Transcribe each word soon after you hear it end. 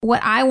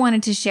what I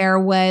wanted to share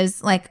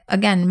was like,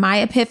 again, my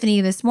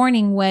epiphany this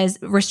morning was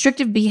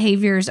restrictive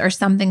behaviors are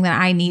something that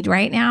I need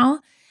right now.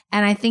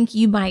 And I think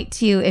you might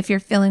too, if you're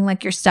feeling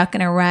like you're stuck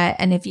in a rut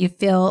and if you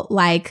feel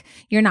like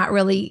you're not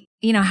really,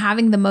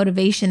 having the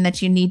motivation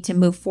that you need to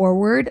move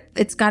forward.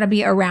 It's got to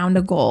be around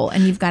a goal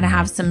and you've got to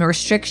have some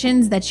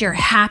restrictions that you're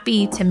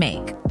happy to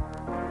make.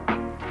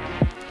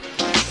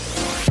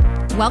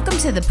 Welcome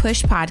to the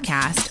Push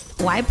Podcast.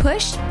 Why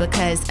push?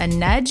 Because a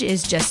nudge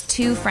is just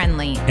too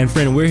friendly. And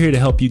friend, we're here to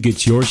help you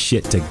get your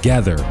shit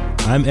together.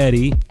 I'm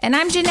Eddie. And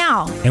I'm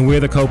Janelle. And we're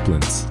the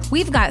Copelands.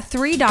 We've got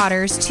 3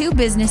 daughters, 2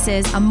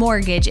 businesses, a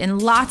mortgage,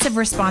 and lots of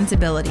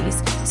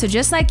responsibilities. So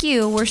just like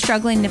you, we're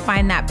struggling to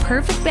find that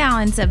perfect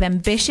balance of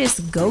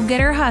ambitious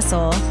go-getter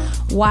hustle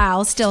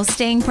while still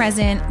staying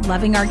present,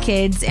 loving our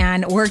kids,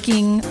 and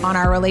working on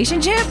our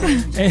relationship.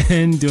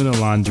 And doing the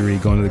laundry,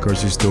 going to the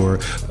grocery store.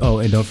 Oh,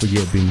 and don't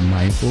forget being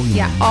mindful.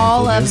 Yeah,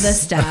 all of the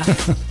stuff.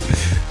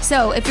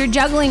 So if you're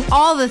juggling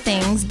all the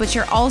things, but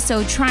you're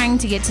also trying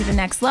to get to the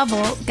next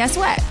level, guess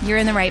what? You're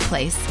in the right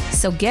place.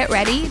 So get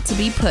ready to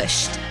be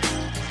pushed.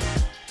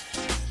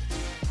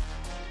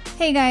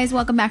 Hey guys,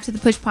 welcome back to the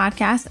Push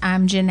Podcast.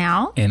 I'm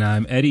Janelle. And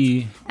I'm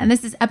Eddie. And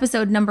this is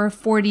episode number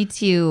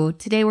 42.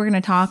 Today we're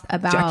going to talk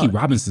about... Jackie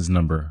Robinson's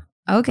number.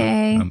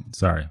 Okay. I'm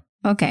sorry.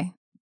 Okay.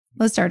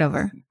 Let's start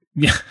over.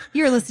 Yeah.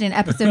 You're listening to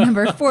episode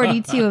number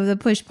 42 of the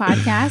Push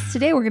Podcast.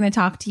 Today we're going to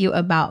talk to you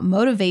about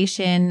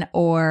motivation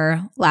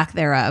or lack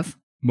thereof.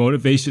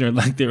 Motivation or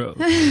lack thereof.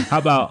 How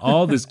about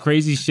all this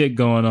crazy shit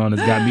going on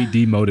has got me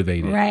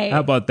demotivated? Right.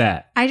 How about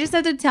that? I just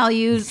have to tell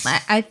you,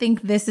 I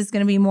think this is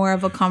going to be more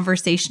of a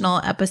conversational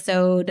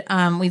episode.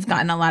 We've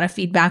gotten a lot of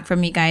feedback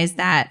from you guys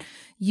that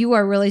you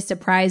are really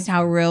surprised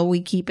how real we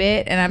keep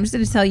it. And I'm just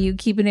going to tell you,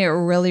 keeping it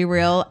really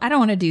real, I don't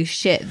want to do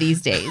shit these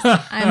days.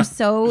 I'm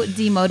so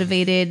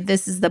demotivated.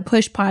 This is the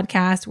Push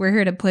Podcast. We're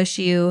here to push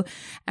you.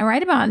 And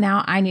right about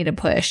now, I need a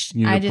push.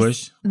 You need a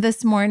push?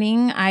 This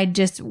morning, I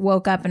just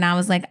woke up and I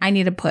was like, I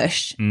need a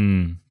push.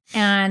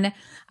 And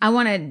I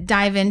want to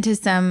dive into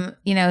some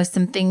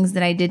things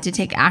that I did to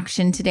take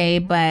action today.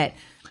 But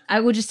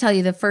I will just tell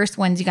you the first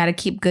ones, you got to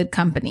keep good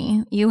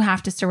company. You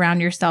have to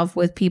surround yourself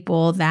with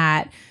people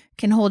that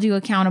can hold you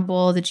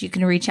accountable, that you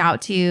can reach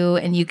out to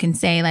and you can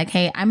say like,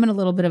 hey, I'm in a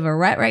little bit of a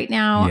rut right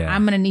now. Yeah.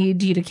 I'm going to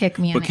need you to kick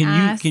me in the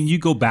ass. Can you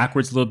go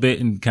backwards a little bit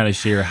and kind of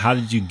share how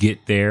did you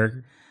get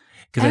there?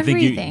 Because I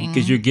think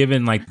you're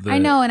given like the I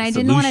know, and I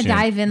solution. didn't want to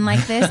dive in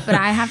like this, but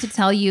I have to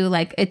tell you,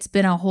 like, it's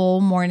been a whole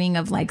morning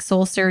of like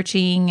soul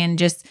searching and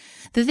just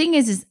the thing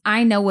is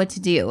I know what to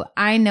do.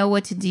 I know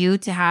what to do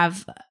to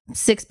have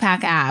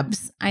 6-pack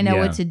abs. I know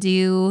what to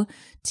do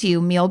to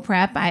meal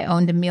prep. I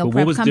owned a meal prep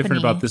company. What was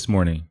different about this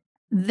morning?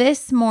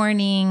 This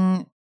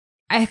morning,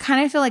 I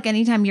kind of feel like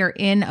anytime you're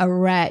in a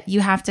rut, you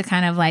have to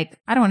kind of like,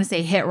 I don't want to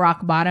say hit rock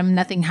bottom.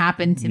 Nothing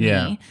happened to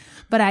me.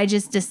 But I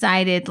just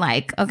decided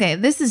like, okay,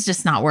 this is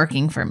just not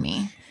working for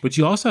me. But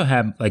you also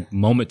have like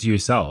moment to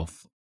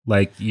yourself.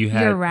 Like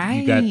you're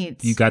right.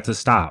 You got to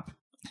stop.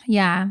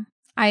 Yeah.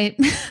 I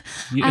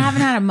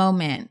haven't had a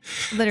moment,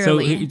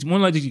 literally. So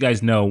one of the things you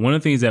guys know, one of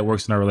the things that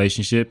works in our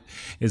relationship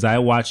is I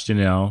watch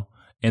Janelle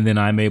and then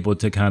I'm able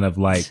to kind of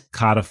like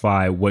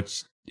codify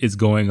what is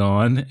going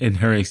on in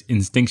her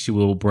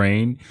instinctual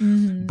brain.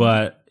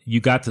 But you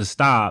got to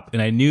stop.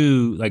 And I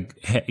knew like,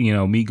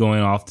 me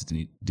going off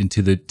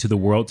into the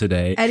world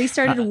today. Eddie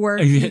started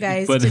work, you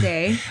guys,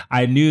 today.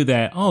 I knew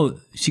that,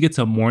 she gets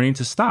a morning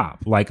to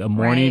stop, like a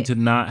morning to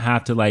not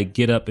have to like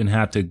get up and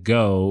have to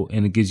go.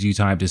 And it gives you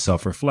time to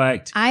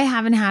self-reflect. I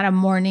haven't had a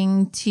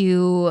morning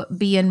to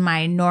be in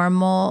my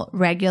normal,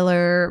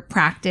 regular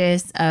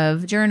practice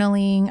of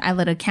journaling. I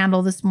lit a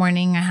candle this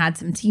morning. I had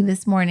some tea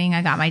this morning.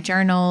 I got my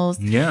journals.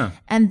 Yeah.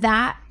 And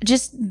that,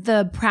 just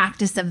the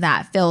practice of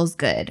that feels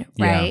good,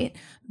 right?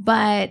 Yeah.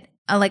 But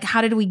like,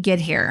 how did we get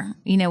here?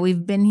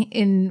 We've been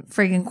in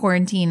friggin'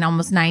 quarantine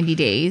almost 90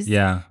 days.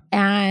 Yeah.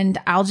 And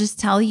I'll just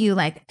tell you,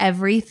 like,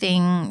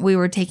 everything we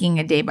were taking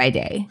it day by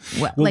day.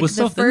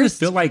 Doesn't it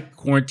feel like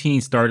quarantine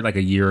started like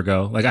a year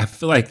ago? Like, I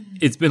feel like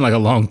it's been like a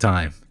long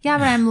time. Yeah,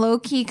 but I'm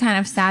low-key kind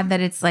of sad that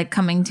it's like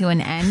coming to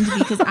an end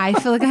because I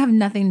feel like I have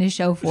nothing to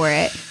show for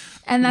it.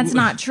 And that's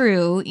not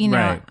true.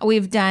 Right.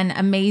 We've done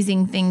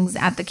amazing things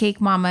at the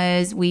Cake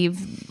Mamas.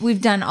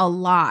 We've done a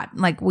lot.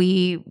 Like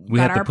we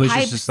got our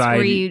pipes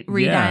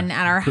redone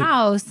at our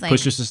house. Like,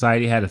 Pusher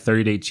Society had a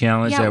 30-day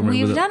challenge. Yeah,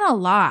 we've done a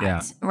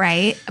lot,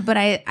 right? But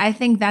I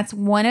think that's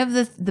one of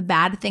the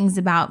bad things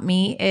about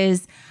me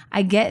is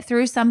I get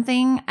through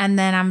something and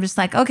then I'm just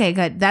like, okay,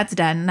 good, that's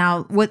done.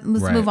 Now let's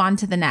move on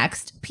to the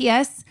next.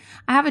 P.S.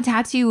 I have a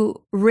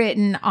tattoo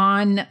written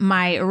on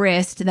my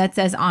wrist that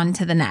says on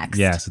to the next.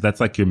 Yeah, so that's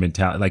like your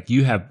mentality. Like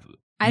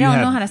I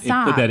don't know how to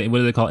stop. Put that in, what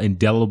do they call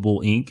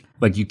indelible ink?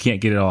 Like you can't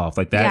get it off.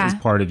 Like that is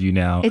part of you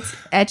now. It's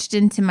etched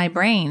into my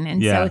brain.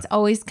 And so it's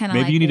always kind of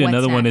like, maybe you need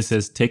another one that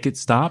says take it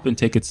stop and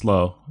take it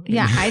slow.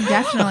 Yeah, I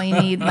definitely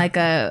need like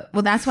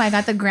that's why I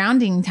got the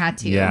grounding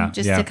tattoo.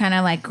 To kind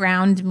of like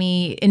ground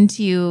me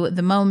into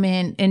the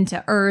moment,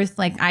 into earth.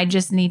 Like I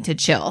just need to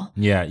chill.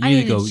 Yeah,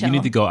 you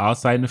need to go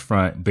outside in the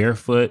front,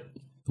 barefoot,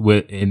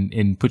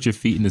 and put your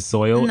feet in the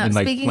soil and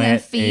like speaking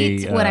plant of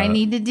feet, what I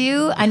need to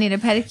do, I need a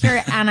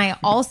pedicure and I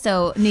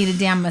also need a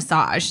damn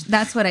massage.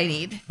 That's what I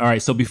need. All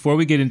right. So before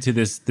we get into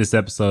this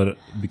episode,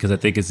 because I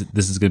think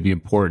this is going to be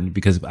important,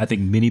 because I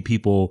think many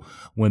people,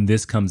 when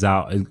this comes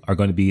out, are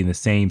going to be in the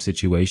same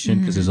situation,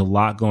 because there's a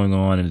lot going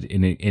on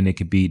and it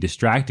could be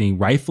distracting,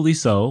 rightfully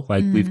so.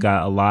 Like we've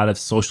got a lot of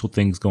social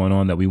things going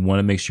on that we want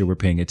to make sure we're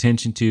paying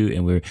attention to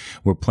and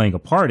we're playing a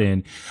part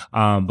in.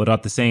 But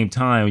at the same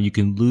time, you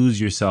can lose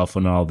yourself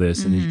on all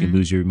this and you can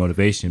lose your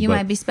motivation. You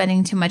might be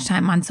spending too much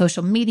time on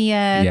social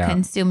media,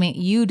 consuming.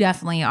 You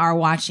definitely are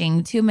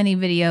watching too many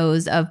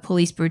videos of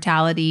police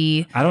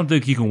brutality. I don't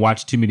think you can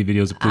watch too many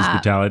videos of police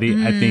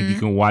brutality. I think you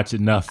can watch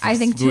enough. I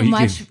think too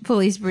much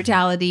police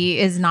brutality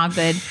is not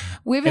good.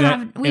 We've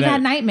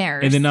had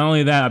nightmares. And then not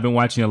only that, I've been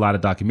watching a lot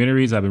of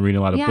documentaries. I've been reading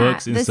a lot of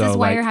books. And this is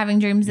why you're having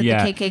dreams that the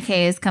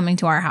KKK is coming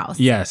to our house.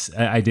 Yes,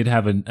 I did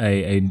have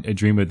a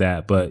dream of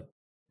that, but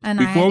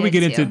before we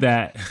get into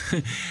that,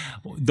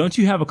 don't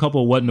you have a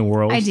couple of what in the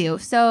world? I do.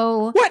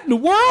 So what in the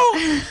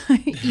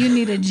world? You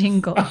need a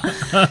jingle.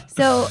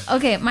 So,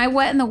 okay, my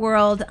what in the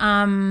world,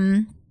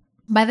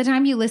 by the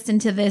time you listen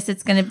to this,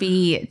 it's going to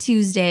be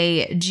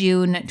Tuesday,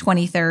 June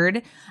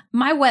 23rd.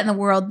 My what in the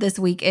world this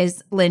week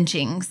is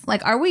lynchings.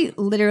 Like, are we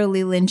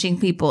literally lynching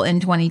people in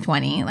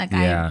 2020? Like,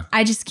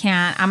 I just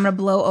can't. I'm going to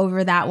blow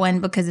over that one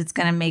because it's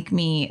going to make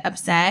me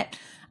upset.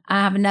 I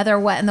have another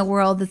what in the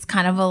world that's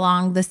kind of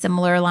along the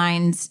similar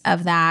lines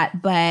of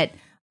that, but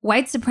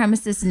white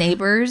supremacist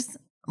neighbors,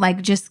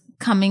 like just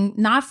coming,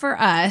 not for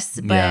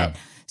us, but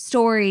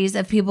stories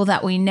of people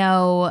that we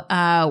know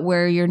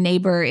where your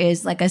neighbor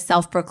is like a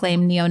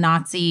self-proclaimed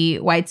neo-Nazi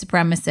white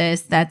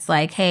supremacist that's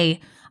like, hey,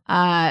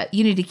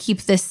 you need to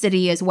keep this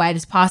city as white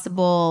as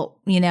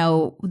possible. You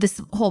know, this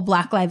whole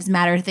Black Lives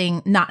Matter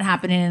thing not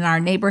happening in our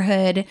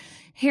neighborhood.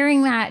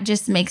 Hearing that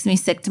just makes me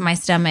sick to my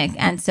stomach.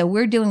 And so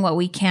we're doing what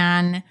we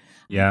can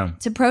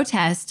to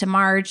protest, to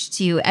march,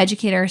 to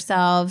educate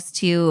ourselves,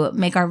 to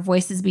make our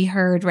voices be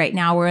heard. Right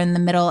now, we're in the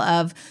middle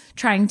of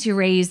trying to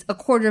raise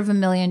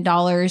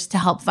 $250,000 to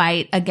help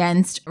fight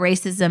against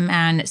racism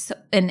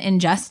and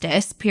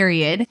injustice,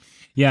 period.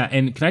 Yeah,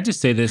 and can I just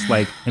say this,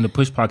 like in the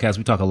Push podcast,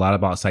 we talk a lot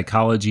about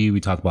psychology.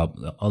 We talk about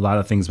a lot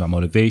of things about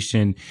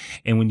motivation.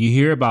 And when you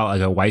hear about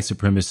like a white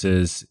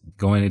supremacist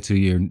going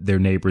into their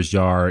neighbor's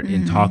yard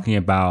and talking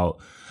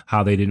about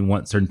how they didn't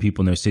want certain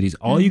people in their cities,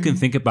 all you can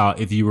think about,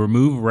 if you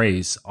remove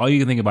race, all you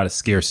can think about is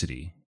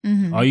scarcity.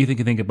 All you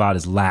can think about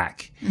is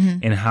lack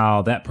and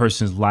how that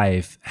person's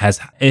life has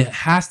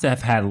to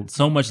have had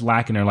so much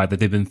lack in their life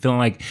that they've been feeling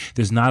like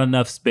there's not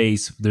enough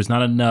space, there's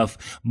not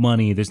enough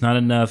money, there's not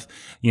enough,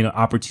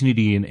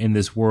 opportunity in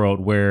this world,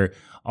 where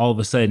all of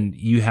a sudden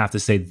you have to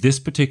say this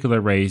particular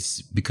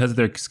race, because of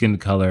their skin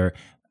color,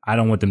 I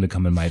don't want them to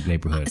come in my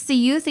neighborhood. See,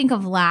 you think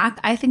of lack,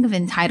 I think of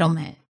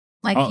entitlement.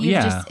 Like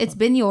it's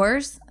been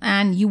yours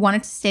and you want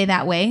it to stay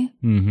that way.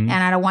 And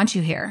I don't want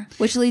you here,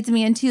 which leads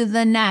me into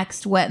the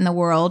next what in the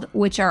world,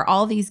 which are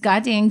all these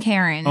goddamn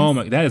Karens. Oh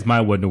my, that is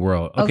my what in the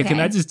world. Okay. Can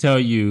I just tell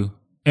you,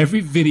 every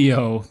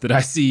video that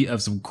I see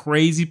of some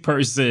crazy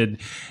person,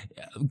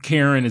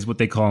 Karen is what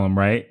they call them,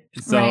 right?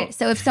 So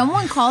if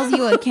someone calls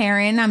you a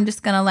Karen, I'm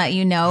just going to let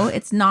you know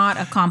it's not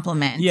a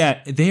compliment.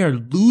 Yeah, they are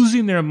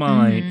losing their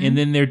mind, and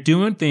then they're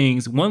doing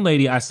things. One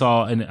lady I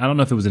saw, and I don't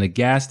know if it was in a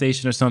gas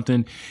station or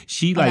something,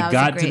 she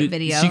got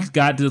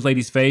to this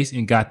lady's face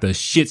and got the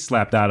shit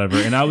slapped out of her.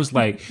 And I was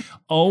like,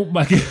 oh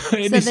my God. So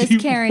this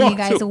Karen, you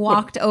guys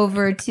walked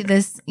over to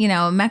this,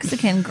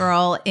 Mexican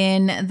girl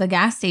in the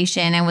gas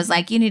station and was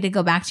like, you need to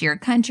go back to your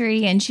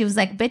country. And she was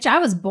like, bitch, I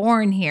was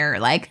born here.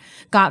 Like,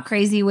 got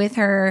crazy with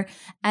her.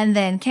 And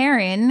then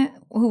Karen,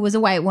 who was a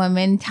white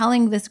woman,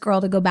 telling this girl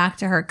to go back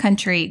to her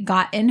country,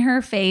 got in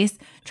her face,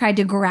 tried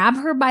to grab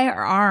her by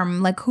her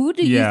arm. Like, who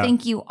do you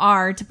think you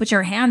are to put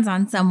your hands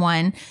on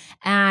someone?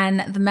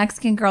 And the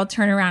Mexican girl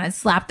turned around and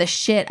slapped the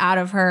shit out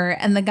of her.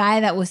 And the guy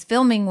that was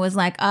filming was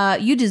like,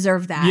 you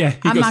deserve that. Yeah,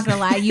 I'm not going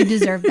to lie. You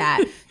deserve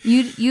that.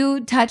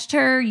 You touched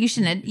her. You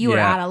shouldn't. You were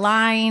out of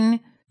line.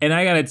 And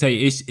I got to tell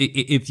you,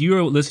 if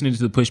you're listening to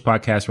the Push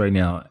podcast right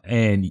now,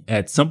 and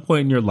at some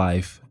point in your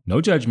life, no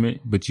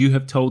judgment, but you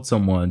have told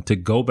someone to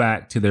go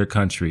back to their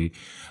country,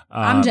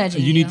 I'm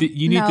judging you.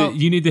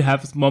 You need to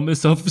have a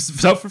moment of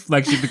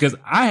self-reflection, because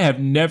I have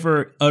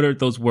never uttered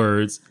those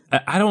words.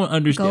 I don't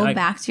understand. Go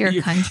back to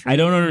your country. I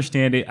don't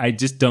understand it. I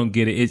just don't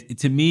get it.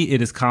 To me,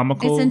 it is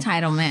comical. It's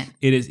entitlement.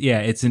 It is. Yeah,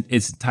 it's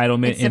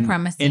entitlement. It's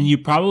supremacy. And you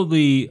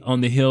probably,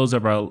 on the heels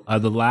of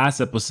the last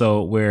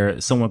episode where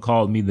someone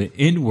called me the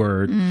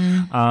N-word,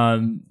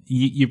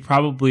 you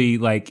probably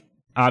like,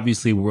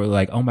 obviously we're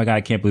like, oh my God,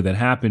 I can't believe that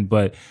happened.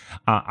 But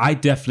I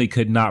definitely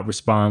could not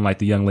respond like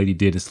the young lady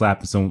did and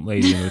slapping some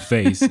lady in the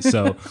face.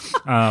 So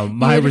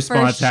my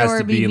response has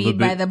to be a little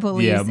bit by the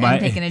police and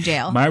taken to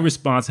jail. My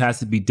response has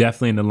to be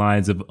definitely in the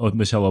lines of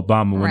Michelle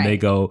Obama when they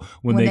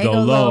go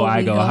low,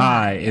 I go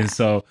high. Yeah. And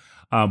so,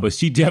 but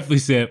she definitely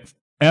said,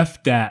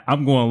 F that.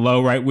 I'm going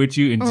low right with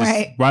you, and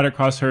just right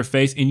across her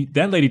face. And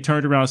that lady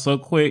turned around so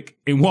quick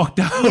and walked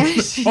out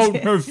on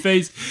her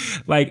face.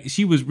 Like,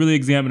 she was really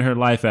examining her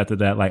life after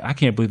that. Like, I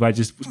can't believe I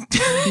just...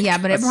 Yeah,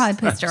 but it probably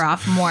pissed her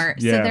off more.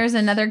 Yeah. So there's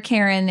another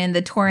Karen in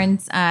the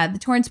Torrance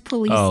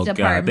Police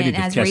Department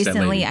has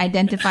recently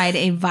identified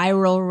a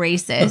viral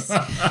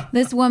racist.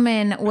 This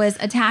woman was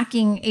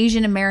attacking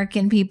Asian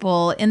American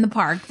people in the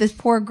park. This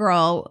poor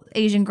girl,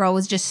 Asian girl,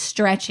 was just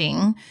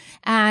stretching.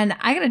 And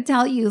I got to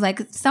tell you,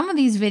 like, some of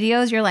these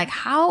videos, you're like,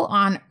 how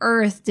on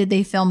earth did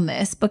they film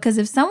this? Because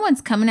if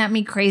someone's coming at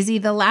me crazy,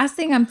 the last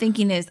thing I'm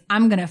thinking is,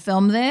 I'm going to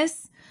film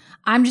this.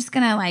 I'm just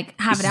going to, like,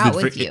 have it out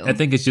with you. I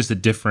think it's just a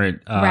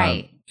different...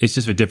 right. It's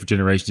just a different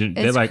generation.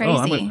 They're like,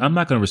 crazy. I'm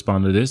not going to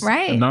respond to this.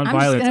 Right.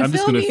 Nonviolence. I'm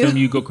just going to film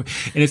you.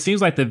 And it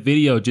seems like the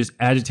video just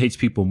agitates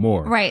people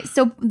more. Right.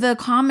 So the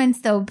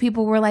comments, though,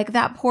 people were like,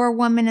 that poor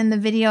woman in the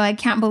video, I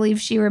can't believe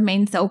she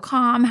remained so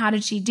calm. How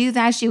did she do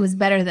that? She was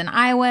better than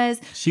I was.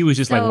 She was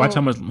just like, watch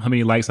how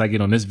many likes I get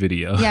on this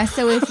video. Yeah.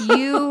 So if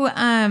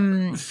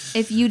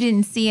you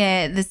didn't see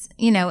it, this,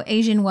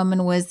 Asian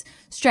woman was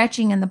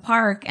stretching in the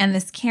park, and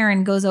this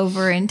Karen goes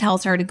over and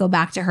tells her to go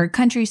back to her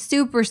country.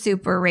 Super,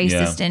 super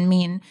racist and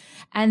mean.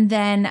 And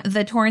then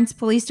the Torrance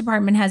Police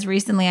Department has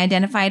recently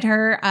identified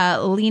her,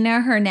 Lena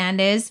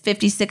Hernandez,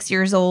 56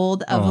 years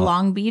old, of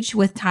Long Beach,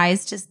 with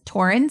ties to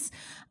Torrance.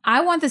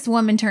 I want this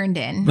woman turned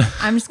in.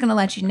 I'm just going to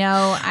let you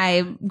know.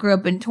 I grew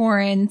up in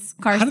Torrance,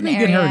 Carson area. How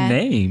did they get her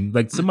name?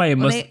 Like, somebody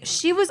must...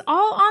 she was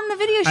all on the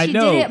video. She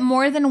did it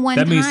more than one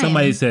time. That means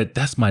somebody said,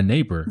 that's my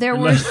neighbor. There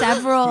were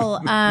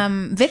several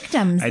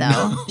victims,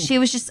 though. She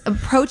was just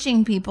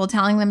approaching people,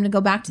 telling them to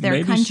go back to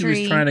their country. Maybe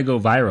she was trying to go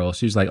viral.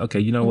 She was like, okay,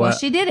 you know what? Well,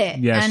 she did it.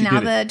 Yeah, and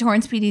now the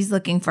Torrance PD's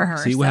looking for her.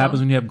 See what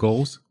happens when you have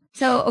goals?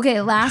 So,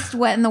 okay, last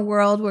What in the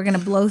World. We're going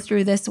to blow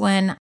through this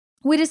one.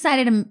 We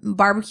decided to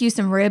barbecue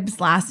some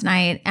ribs last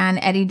night, and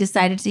Eddie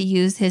decided to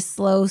use his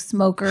slow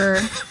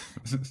smoker.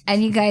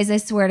 And you guys, I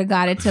swear to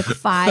God, it took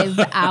 5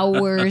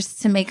 hours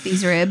to make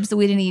these ribs.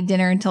 We didn't eat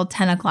dinner until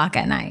 10 o'clock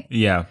at night.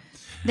 Yeah.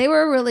 They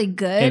were really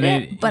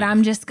good, but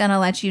I'm just going to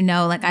let you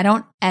know, like, I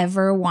don't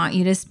ever want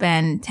you to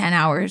spend 10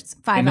 hours,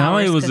 5 hours. Not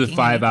only was it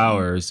 5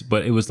 hours,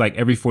 but it was like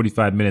every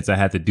 45 minutes I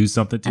had to do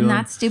something to him. And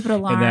that stupid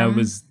alarm. And that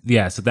was,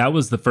 so that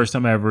was the first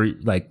time I ever,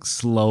 like,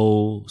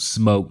 slow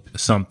smoked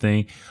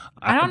something.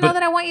 I don't know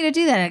that I want you to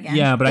do that again.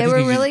 Yeah, but they I think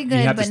were really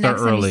good. But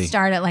next time you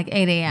start at like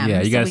 8 a.m.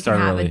 Yeah, you got to start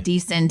so we can early. Have a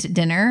decent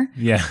dinner.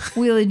 Yeah,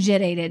 we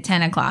legit ate at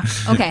 10 o'clock.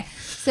 Okay,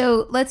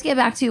 so let's get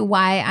back to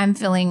why I'm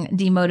feeling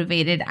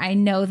demotivated. I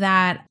know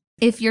that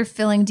if you're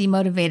feeling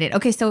demotivated,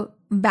 okay, so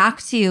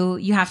back to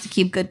you have to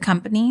keep good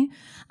company.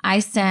 I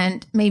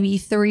sent maybe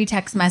 3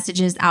 text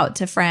messages out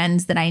to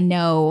friends that I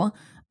know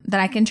that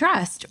I can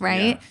trust,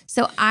 right? Yeah.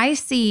 So I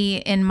see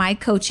in my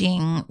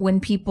coaching when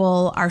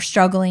people are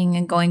struggling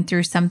and going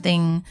through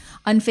something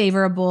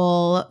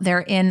unfavorable,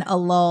 they're in a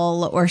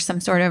lull or some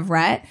sort of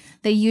rut,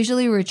 they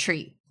usually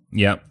retreat.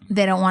 Yep.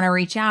 They don't want to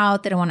reach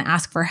out. They don't want to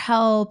ask for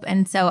help.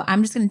 And so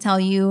I'm just going to tell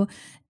you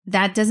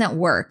that doesn't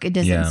work. It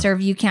doesn't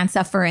serve you. You can't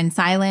suffer in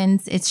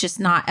silence. It's just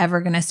not ever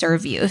going to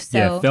serve you.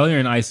 So failure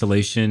in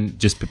isolation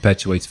just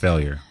perpetuates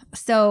failure.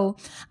 So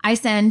I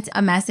sent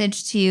a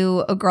message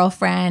to a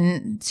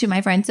girlfriend, to my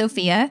friend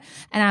Sophia,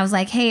 and I was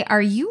like, hey,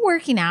 are you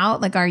working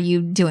out? Like, are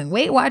you doing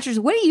Weight Watchers?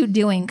 What are you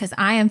doing? Because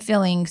I am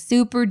feeling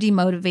super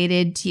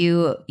demotivated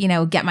to,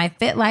 get my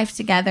fit life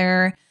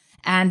together.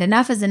 And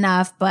enough is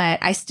enough, but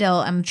I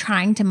still am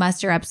trying to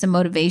muster up some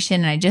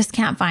motivation and I just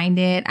can't find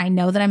it. I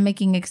know that I'm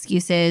making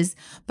excuses,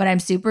 but I'm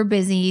super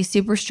busy,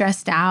 super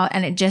stressed out,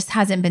 and it just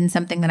hasn't been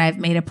something that I've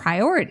made a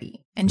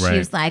priority. And she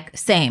was like,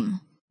 same.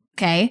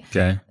 Okay.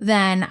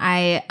 Then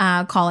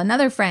I call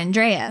another friend,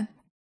 Drea.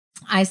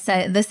 I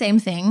said the same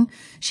thing.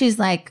 She's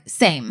like,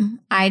 same.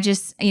 I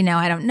just, I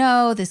don't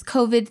know, this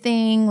COVID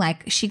thing.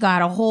 Like, she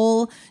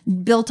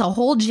built a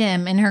whole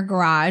gym in her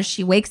garage.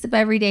 She wakes up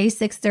every day,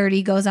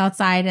 6:30, goes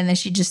outside, and then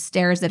she just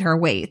stares at her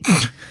weights.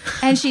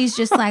 And she's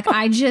just like,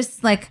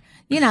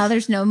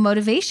 there's no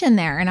motivation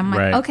there. And I'm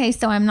like, okay,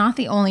 so I'm not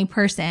the only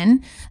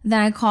person. Then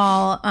I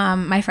call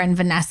my friend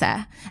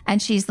Vanessa, and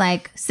she's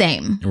like,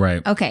 same.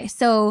 Right. Okay,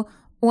 so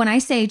when I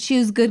say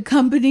choose good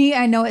company,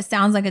 I know it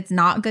sounds like it's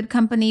not good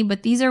company,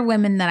 but these are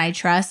women that I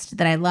trust,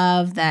 that I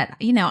love, that,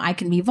 I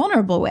can be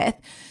vulnerable with.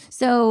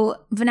 So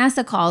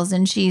Vanessa calls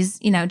and she's,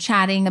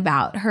 chatting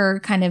about her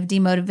kind of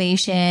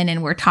demotivation,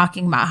 and we're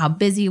talking about how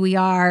busy we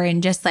are.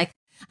 And just like,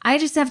 I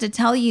just have to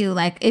tell you,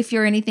 like, if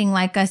you're anything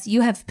like us,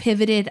 you have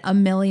pivoted a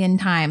million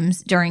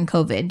times during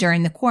COVID,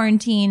 during the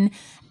quarantine.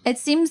 It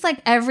seems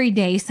like every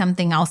day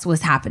something else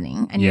was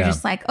happening. And you're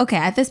just like, okay,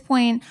 at this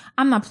point,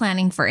 I'm not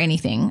planning for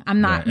anything.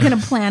 I'm not going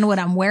to plan what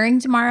I'm wearing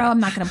tomorrow. I'm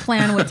not going to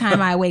plan what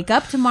time I wake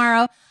up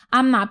tomorrow.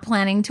 I'm not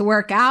planning to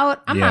work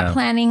out. I'm not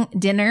planning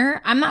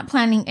dinner. I'm not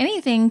planning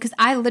anything because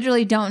I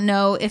literally don't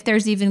know if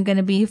there's even going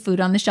to be food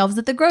on the shelves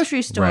at the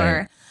grocery store.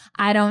 Right.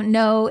 I don't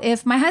know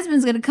if my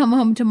husband's going to come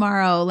home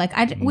tomorrow. Like,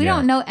 we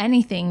don't know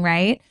anything,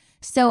 right?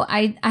 So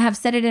I have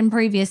said it in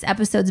previous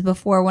episodes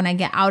before, when I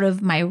get out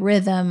of my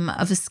rhythm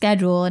of a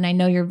schedule, and I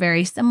know you're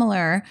very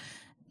similar,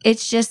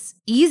 it's just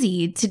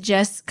easy to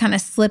just kind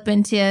of slip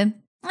into,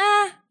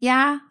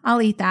 yeah,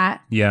 I'll eat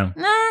that. Yeah.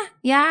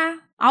 Yeah,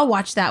 I'll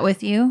watch that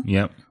with you.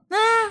 Yep.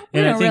 We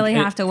don't really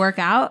have to work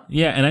out.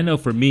 Yeah, and I know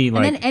for me,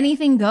 like, and then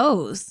anything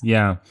goes.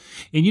 Yeah,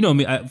 and you know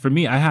me. For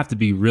me, I have to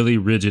be really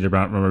rigid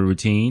about my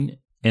routine,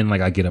 and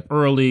like I get up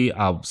early,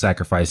 I'll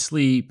sacrifice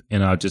sleep,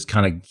 and I'll just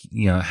kind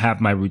of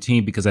have my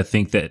routine because I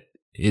think that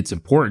it's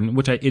important,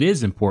 which it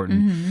is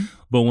important. Mm-hmm.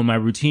 But when my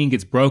routine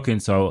gets broken,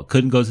 so I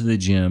couldn't go to the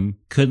gym,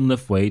 couldn't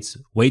lift weights.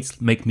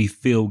 Weights make me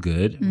feel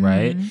good,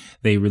 right?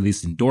 They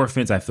release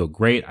endorphins. I feel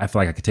great. I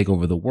feel like I could take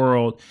over the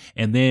world.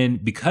 And then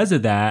because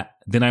of that,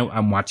 then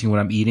I'm watching what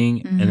I'm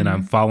eating, and then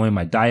I'm following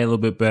my diet a little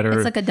bit better.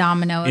 It's like a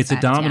domino effect. It's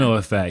a domino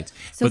effect.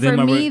 So but for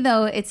me,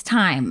 though, it's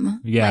time.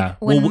 Yeah.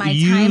 Like when my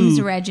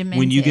time's regimented.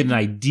 When you get an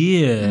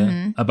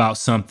idea about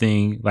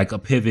something like a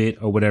pivot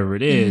or whatever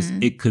it is,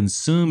 it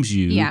consumes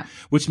you,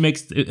 which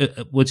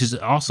is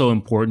also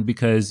important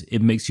because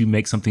it makes you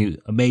make something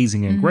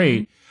amazing and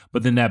great.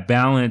 But then that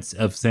balance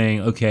of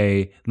saying,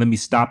 okay, let me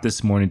stop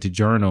this morning to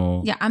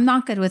journal. Yeah, I'm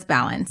not good with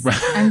balance.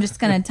 Right. I'm just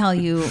going to tell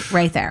you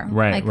right there.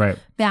 Right.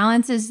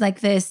 Balance is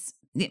like this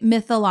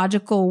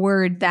mythological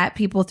word that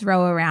people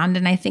throw around.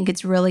 And I think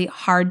it's really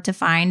hard to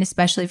find,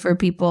 especially for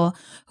people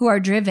who are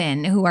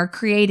driven, who are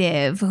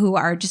creative, who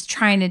are just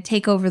trying to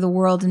take over the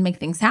world and make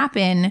things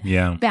happen.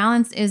 Yeah.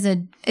 Balance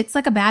it's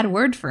like a bad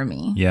word for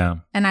me. Yeah.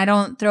 And I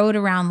don't throw it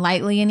around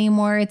lightly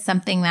anymore. It's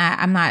something that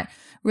I'm not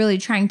really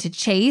trying to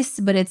chase,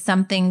 but it's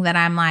something that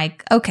I'm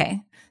like, okay,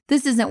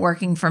 this isn't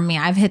working for me.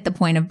 I've hit the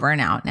point of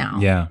burnout now.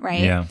 Yeah.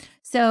 Right. Yeah.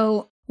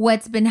 So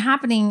what's been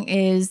happening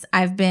is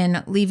I've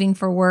been leaving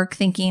for work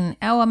thinking,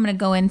 oh, I'm going to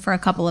go in for a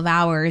couple of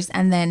hours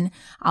and then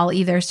I'll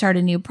either start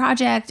a new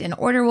project, an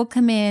order will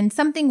come in,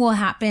 something will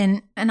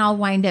happen, and I'll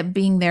wind up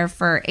being there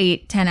for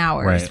 8-10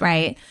 hours.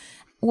 Right.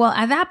 Well,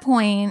 at that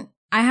point,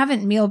 I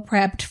haven't meal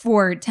prepped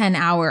for a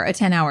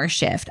 10-hour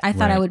shift. I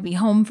thought I would be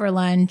home for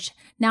lunch.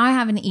 Now I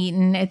haven't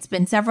eaten. It's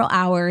been several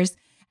hours.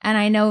 And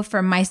I know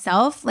for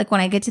myself, like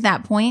when I get to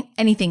that point,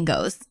 anything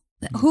goes.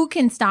 Who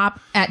can stop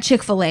at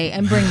Chick-fil-A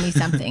and bring me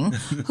something?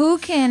 Who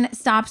can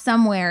stop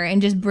somewhere and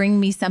just bring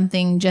me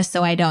something just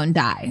so I don't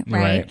die,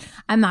 right?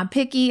 I'm not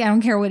picky. I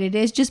don't care what it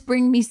is. Just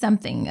bring me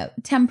something.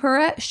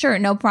 Tempura? Sure,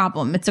 no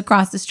problem. It's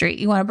across the street.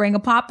 You want to bring a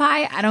pot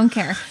pie? I don't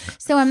care.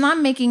 So I'm not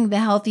making the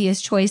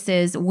healthiest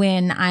choices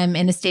when I'm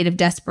in a state of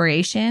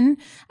desperation.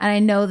 And I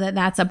know that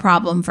that's a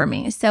problem for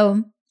me.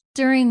 So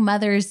during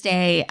Mother's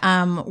Day,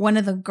 one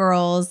of the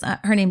girls,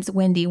 her name's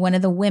Wendy, one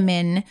of the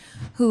women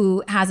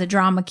who has a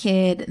drama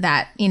kid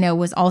that,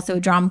 was also a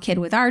drama kid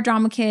with our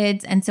drama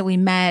kids. And so we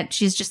met.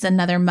 She's just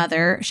another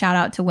mother. Shout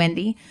out to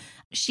Wendy.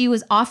 She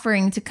was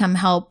offering to come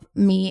help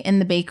me in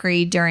the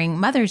bakery during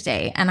Mother's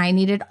Day. And I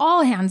needed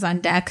all hands on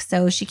deck.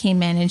 So she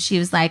came in and she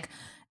was like,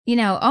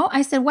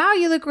 I said, wow,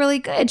 you look really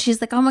good.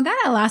 She's like, oh my God,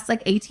 I lost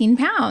like 18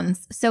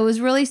 pounds. So it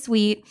was really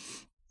sweet.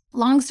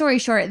 Long story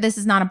short, this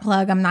is not a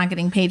plug. I'm not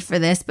getting paid for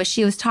this, but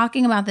she was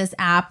talking about this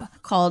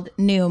app called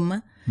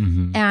Noom.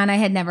 And I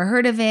had never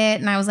heard of it.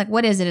 And I was like,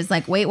 what is it? It's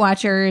like Weight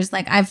Watchers.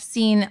 Like I've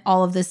seen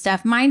all of this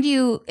stuff. Mind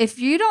you, if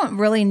you don't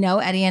really know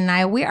Eddie and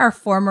I, we are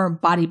former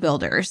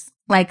bodybuilders,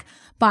 like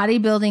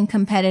bodybuilding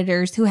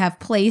competitors who have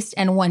placed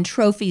and won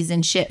trophies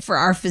and shit for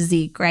our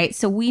physique, right?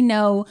 So we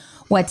know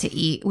what to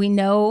eat. We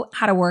know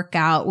how to work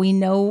out. We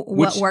know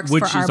what works for our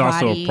body. Which is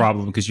also a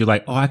problem because you're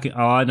like, all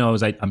I know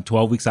is I'm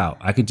 12 weeks out.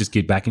 I can just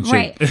get back in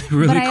shape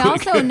really quick. But I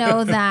quick. also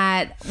know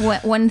that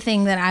one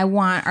thing that I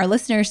want our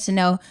listeners to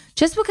know,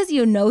 just because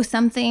you know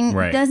something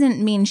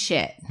doesn't mean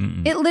shit.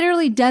 It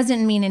literally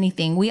doesn't mean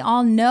anything. We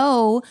all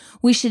know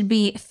we should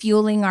be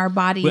fueling our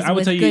bodies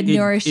with good,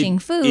 nourishing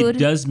food. It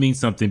does mean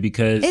something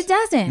because... It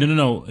doesn't.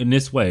 No. In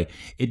this way,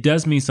 it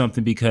does mean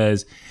something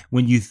because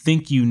when you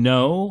think you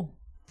know...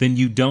 then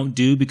you don't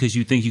do because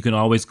you think you can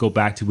always go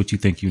back to what you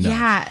think you know.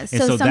 Yeah. So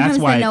sometimes that's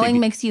why the knowing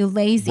makes you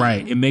lazy.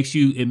 Right. It makes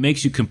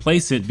you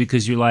complacent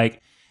because you're like,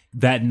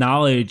 that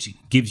knowledge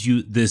gives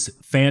you this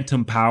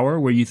phantom power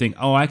where you think,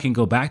 oh, I can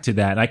go back to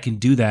that. I can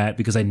do that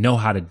because I know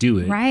how to do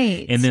it.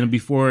 Right. And then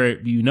before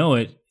you know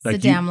it, it's a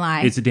damn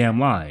lie. It's a damn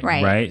lie.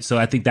 Right. So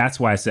I think that's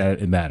why I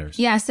said it matters.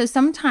 Yeah. So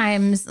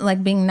sometimes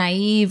like being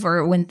naive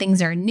or when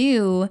things are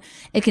new,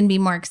 it can be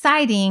more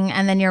exciting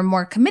and then you're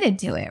more committed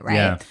to it. Right.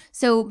 Yeah.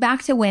 So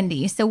back to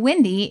Wendy. So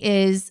Wendy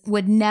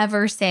would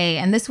never say,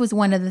 and this was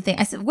one of the things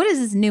I said, what is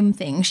this Noom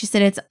thing? She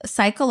said, it's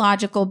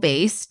psychological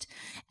based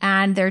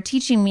and they're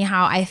teaching me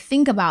how I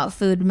think about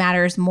food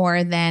matters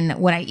more than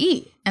what I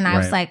eat. And I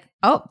was like,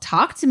 oh,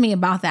 talk to me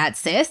about that,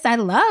 sis. I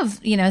love,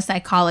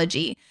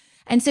 psychology.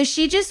 And so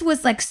she just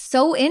was like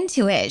so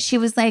into it. She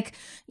was like,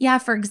 yeah,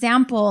 for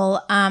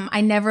example, I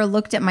never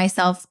looked at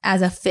myself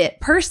as a fit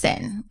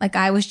person. Like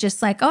I was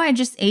just like, oh, I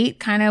just ate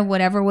kind of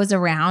whatever was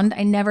around.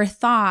 I never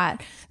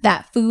thought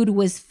that food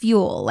was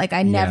fuel. Like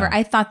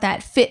I thought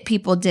that fit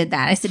people did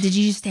that. I said, did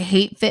you just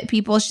hate fit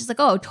people? She's like,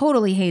 oh,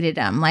 totally hated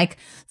them. Like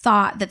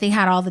thought that they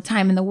had all the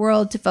time in the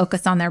world to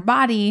focus on their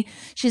body.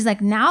 She's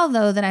like, now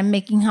though that I'm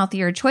making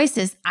healthier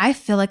choices, I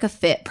feel like a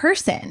fit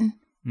person.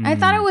 I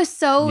thought it was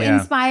so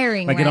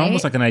inspiring. Like, right? it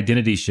almost like an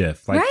identity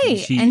shift. Like,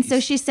 right. And so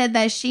she said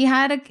that she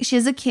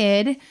has a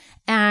kid,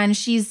 and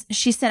she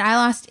said, I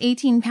lost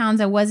 18 pounds.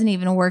 I wasn't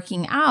even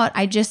working out.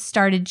 I just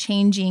started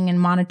changing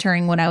and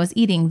monitoring what I was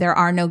eating. There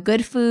are no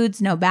good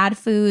foods, no bad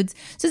foods.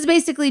 So it's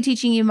basically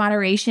teaching you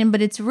moderation,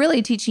 but it's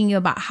really teaching you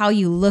about how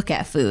you look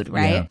at food,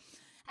 right? Yeah.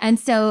 And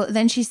so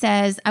then she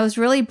says, I was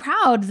really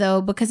proud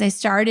though, because I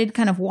started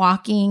kind of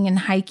walking and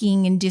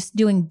hiking and just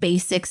doing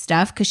basic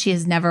stuff because she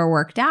has never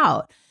worked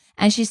out.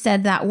 And she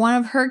said that one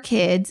of her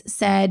kids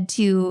said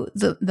to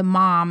the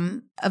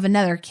mom of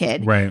another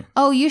kid, right,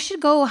 oh, you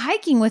should go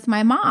hiking with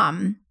my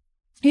mom.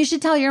 You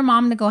should tell your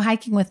mom to go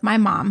hiking with my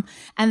mom.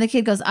 And the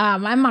kid goes,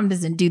 my mom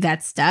doesn't do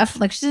that stuff.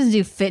 Like, she doesn't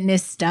do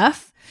fitness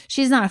stuff.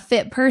 She's not a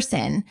fit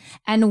person.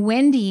 And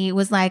Wendy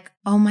was like,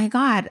 oh my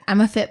God, I'm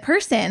a fit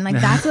person. Like,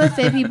 that's what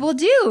fit people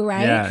do,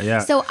 right? Yeah.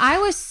 So I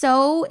was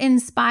so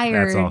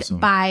inspired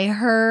by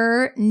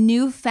her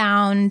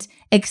newfound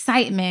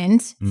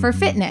excitement for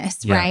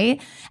fitness,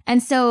 right?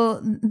 And so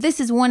this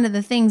is one of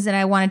the things that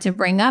I wanted to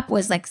bring up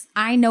was like,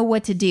 I know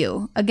what to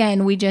do.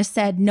 Again, we just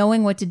said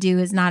knowing what to do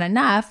is not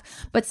enough,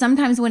 but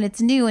sometimes when it's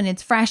new and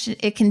it's fresh,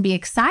 it can be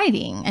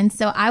exciting. And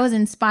so I was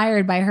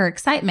inspired by her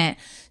excitement.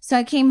 So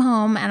I came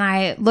home and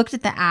I looked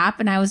at the app,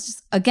 and I was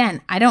just,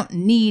 again, I don't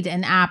need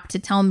an app to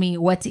tell me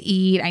what to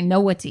eat. I know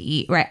what to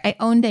eat, right? I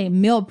owned a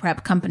meal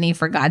prep company,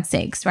 for God's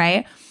sakes,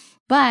 right?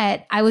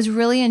 But I was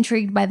really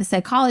intrigued by the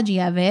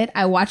psychology of it.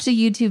 I watched a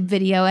YouTube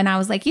video and I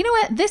was like, you know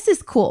what? This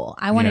is cool.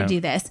 I want to do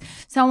this.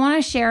 So I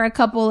want to share a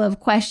couple of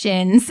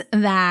questions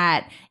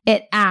that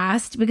it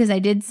asked because I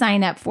did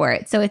sign up for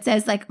it. So it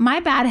says, like, my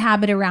bad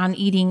habit around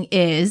eating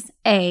is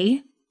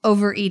A,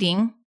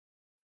 overeating.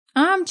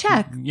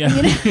 Check. Yeah.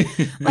 You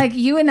know, like,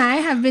 you and I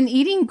have been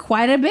eating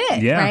quite a bit,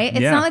 right?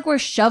 It's not like we're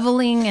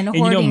shoveling and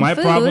hoarding food. My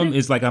food. problem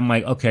is, like, I'm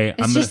like, okay,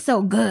 it's just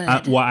so good.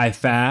 I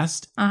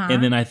fast,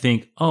 and then I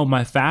think, oh,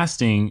 my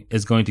fasting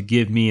is going to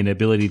give me an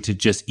ability to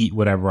just eat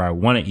whatever I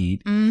want to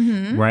eat,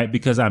 right?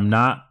 Because I'm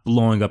not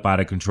blowing up out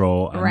of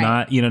control. I'm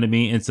not, you know what I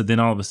mean? And so then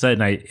all of a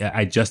sudden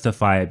I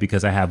justify it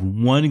because I have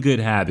one good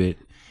habit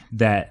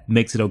that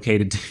makes it okay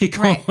to take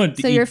on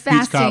to so eat you're peach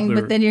fasting, cobbler.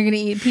 but then you're going to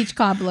eat peach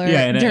cobbler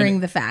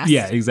during the fast.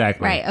 Yeah,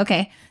 exactly. Right.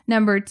 Okay.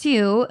 Number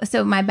 2.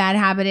 So my bad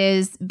habit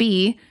is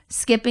B,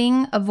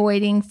 skipping,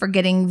 avoiding,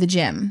 forgetting the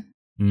gym.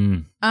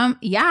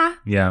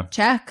 Yeah.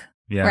 Check.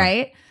 Yeah.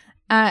 Right.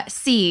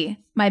 C,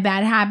 my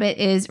bad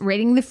habit is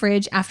raiding the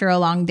fridge after a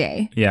long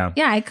day. Yeah.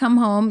 Yeah. I come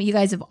home. You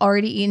guys have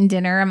already eaten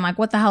dinner. I'm like,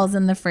 what the hell's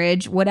in the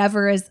fridge?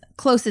 Whatever is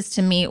closest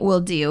to me will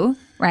do.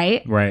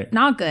 Right. Right.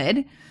 Not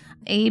good.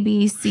 A,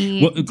 B,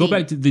 C, well, go D.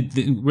 back to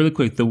the really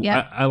quick.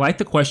 I like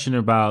the question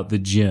about the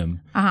gym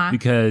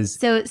because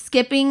so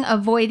skipping,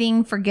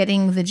 avoiding,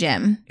 forgetting the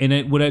gym. And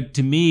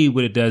to me,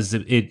 what it does,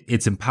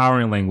 it's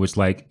empowering language.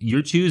 Like,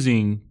 you're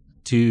choosing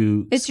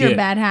to. It's your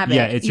bad habit.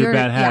 Yeah, it's your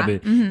bad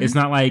habit. Yeah. It's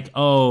not like,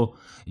 oh,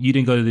 you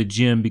didn't go to the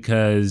gym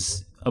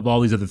because of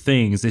all these other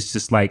things. It's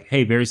just like,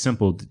 hey, very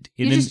simple.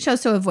 You just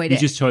chose to avoid it. You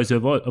just chose to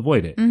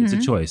avoid it. It's a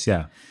choice.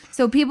 Yeah.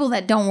 So people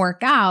that don't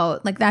work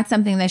out, like, that's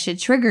something that should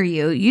trigger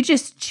you. You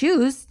just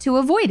choose to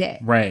avoid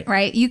it. Right.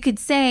 Right. You could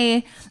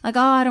say, like,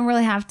 oh, I don't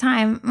really have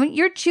time. I mean,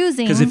 you're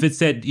choosing. Because if it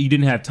said you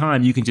didn't have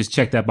time, you can just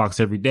check that box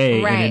every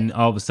day. Right. And then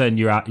all of a sudden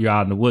you're out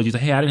in the woods. You say,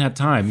 hey, I didn't have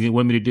time. You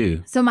want me to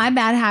do? So my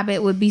bad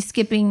habit would be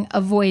skipping,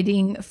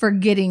 avoiding,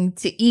 forgetting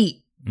to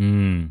eat.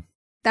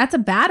 That's a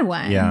bad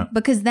one. Yeah.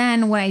 Because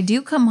then when I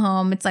do come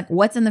home, it's like,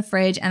 what's in the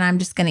fridge? And I'm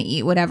just going to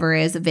eat whatever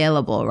is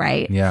available,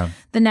 right? Yeah.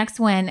 The next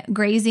one,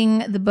 grazing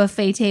the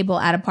buffet table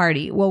at a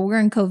party. Well, we're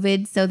in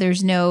COVID, so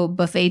there's no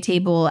buffet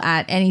table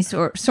at any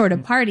sort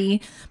of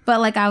party. But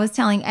like I was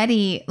telling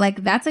Eddie,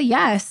 like, that's a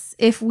yes.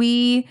 If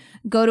we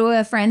go to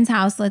a friend's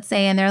house, let's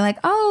say, and they're like,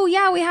 oh,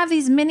 yeah, we have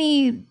these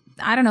mini,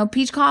 I don't know,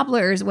 peach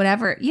cobblers,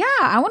 whatever. Yeah,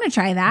 I want to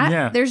try that.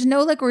 Yeah. There's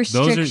no like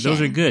restriction.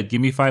 Those are good. Give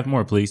me 5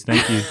 more, please.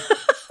 Thank you.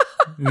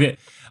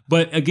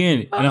 But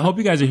again, and I hope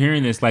you guys are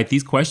hearing this, like,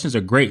 these questions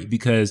are great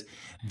because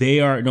they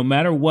are, no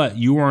matter what,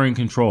 you are in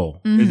control.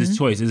 There's this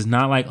choice. It's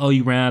not like, oh,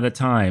 you ran out of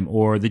time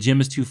or the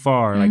gym is too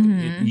far. Like,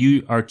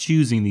 you are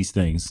choosing these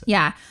things.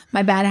 Yeah.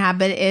 My bad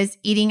habit is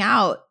eating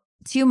out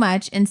too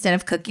much instead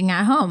of cooking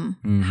at home.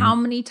 How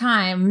many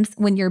times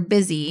when you're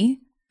busy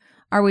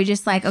are we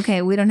just like,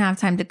 okay, we don't have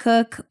time to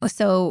cook,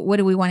 so what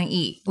do we want to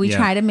eat? We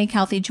try to make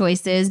healthy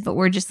choices, but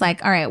we're just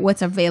like, all right,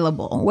 what's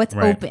available? What's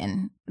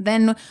open?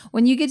 Then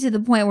when you get to the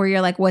point where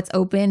you're like, what's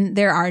open?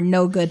 There are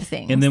no good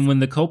things. And then when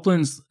the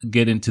Copelands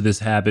get into this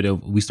habit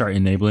of, we start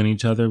enabling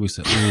each other. We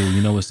say, oh,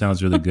 you know what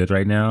sounds really good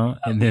right now?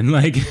 And then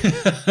like,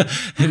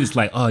 and it's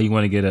like, oh, you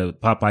want to get a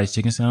Popeye's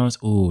chicken sandwich?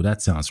 Oh,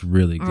 that sounds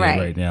really good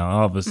right now.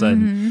 All of a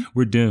sudden,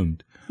 we're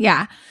doomed.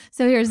 Yeah.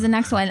 So here's the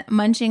next one.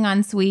 Munching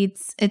on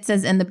sweets. It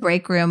says in the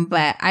break room,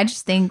 but I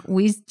just think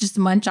we just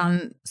munch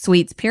on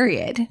sweets,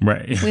 period.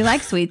 Right. We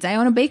like sweets. I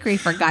own a bakery,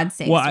 for God's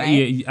sake. Well,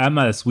 I'm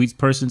not a sweets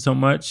person so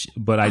much,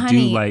 but I do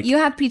like. You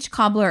have peach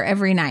cobbler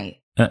every night.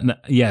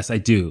 Yes, I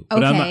do. Okay.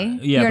 But I'm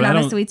not, You're but not I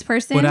a don't, sweets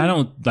person? But I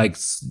don't like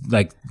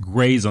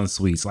graze on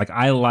sweets. Like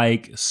I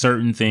like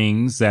certain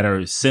things that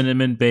are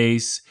cinnamon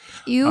based.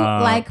 You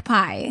like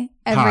pie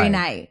every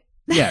night.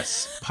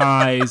 Yes,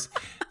 pies,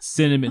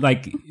 cinnamon.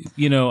 Like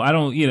I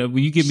don't.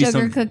 When you give me sugar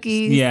some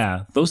cookies.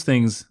 yeah, those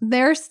things.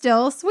 They're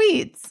still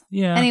sweets.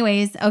 Yeah.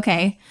 Anyways,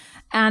 okay.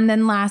 And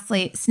then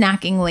lastly,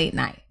 snacking late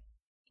night.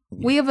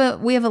 We have a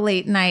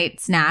late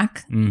night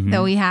snack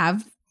that we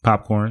have.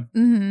 Popcorn.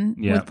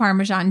 With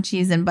Parmesan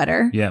cheese and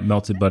butter. Yeah,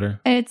 melted butter.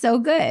 And it's so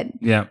good.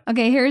 Yeah.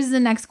 Okay, here's the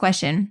next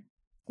question.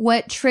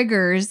 What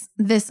triggers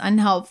this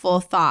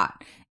unhelpful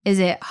thought? Is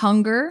it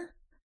hunger?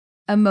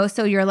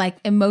 So you're like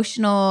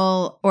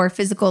emotional or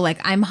physical, like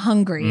I'm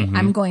hungry,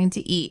 I'm going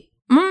to eat.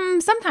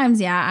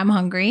 Sometimes, yeah, I'm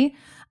hungry.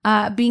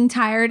 Being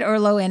tired or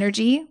low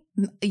energy.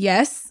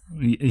 Yes.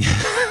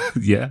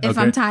 Yeah. If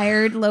I'm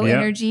tired, low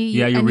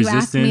energy, and you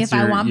ask me if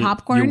I want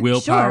popcorn, your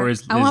willpower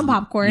sure, I want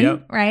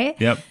popcorn, right?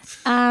 Yep.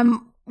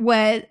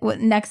 What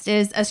next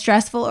is a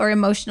stressful or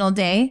emotional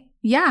day?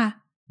 Yeah.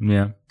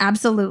 Yeah.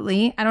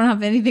 Absolutely. I don't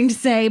have anything to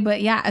say,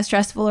 but yeah, a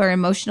stressful or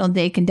emotional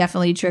day can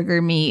definitely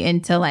trigger me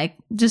into like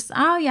just,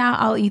 oh yeah,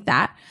 I'll eat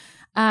that.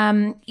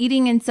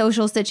 Eating in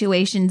social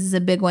situations is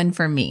a big one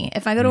for me.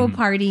 If I go to a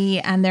party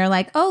and they're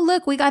like, oh,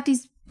 look, we got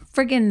these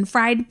friggin'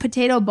 fried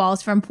potato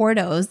balls from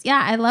Porto's.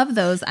 Yeah, I love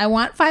those. I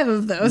want 5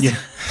 of those. Yeah.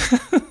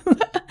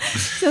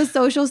 So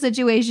social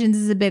situations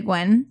is a big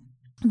one.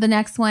 The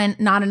next one,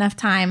 not enough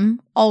time.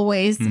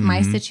 Always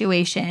my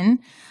situation.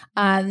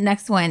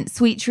 Next one,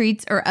 sweet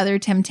treats or other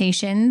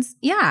temptations.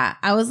 Yeah,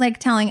 I was like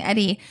telling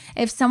Eddie,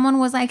 if someone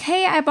was like,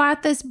 hey, I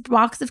bought this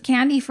box of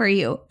candy for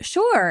you.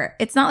 Sure.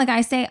 It's not like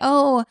I say,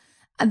 oh,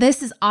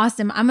 this is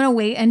awesome. I'm going to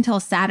wait until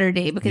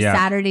Saturday because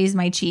Saturday is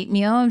my cheat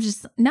meal. I'm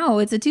just, no,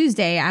 it's a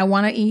Tuesday. I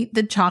want to eat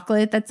the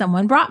chocolate that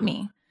someone brought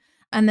me.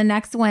 And the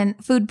next one,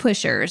 food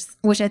pushers,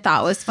 which I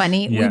thought was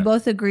funny. Yeah. We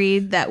both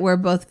agreed that we're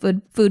both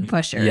food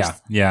pushers.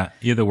 Yeah.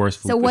 You're the worst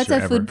food pusher. So what's a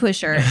ever. Food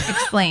pusher?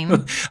 Explain.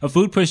 A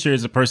food pusher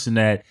is a person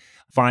that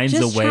finds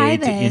a way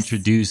to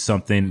introduce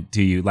something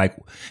to you. Like,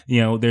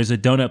 there's a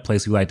donut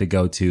place we like to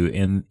go to,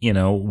 and,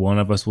 one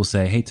of us will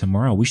say, hey,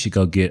 tomorrow we should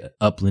go get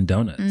Upland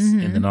Donuts.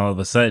 And then all of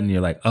a sudden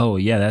you're like, oh,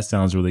 yeah, that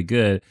sounds really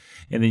good.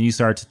 And then you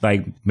start to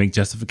like make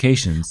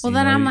justifications. Well,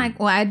 then I'm like,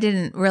 well, I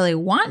didn't really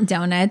want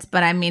donuts,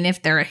 but I mean,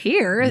 if they're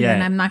here,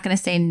 then I'm not going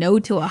to say no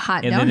to a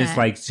hot donut. And then it's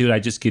like, should I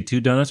just get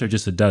 2 donuts or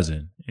just a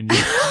dozen? And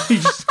you're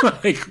just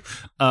like,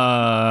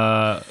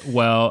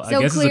 well, I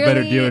guess it's a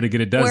better deal to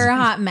get a dozen. We're a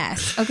hot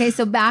mess. Okay,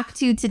 so back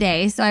to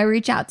today. So I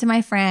reach out to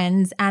my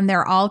friends and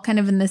they're all kind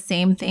of in the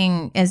same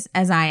thing as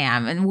I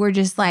am. And we're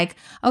just like,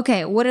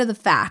 okay, what are the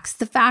facts?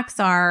 The facts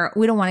are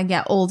we don't want to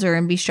get older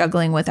and be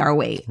struggling with our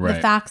weight. Right.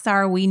 The facts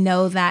are we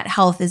know that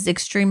health is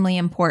extremely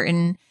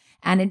important.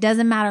 And it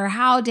doesn't matter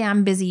how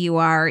damn busy you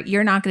are,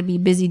 you're not going to be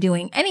busy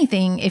doing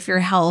anything if your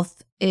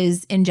health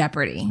is in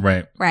jeopardy.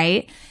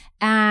 Right.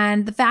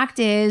 And the fact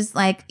is,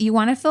 like, you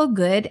want to feel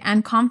good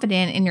and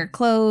confident in your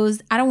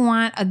clothes. I don't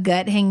want a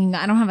gut hanging.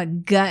 I don't have a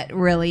gut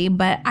really,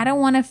 but I don't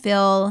want to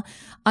feel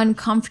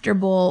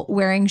uncomfortable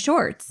wearing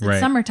shorts.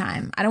 It's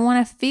summertime. I don't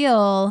want to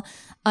feel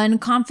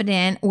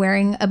unconfident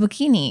wearing a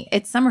bikini.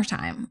 It's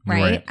summertime,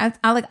 right?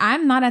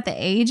 I'm not at the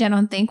age, I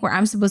don't think, where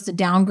I'm supposed to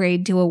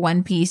downgrade to a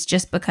one piece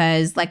just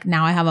because like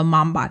now I have a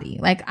mom body.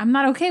 Like I'm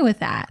not okay with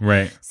that.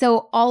 Right.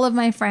 So all of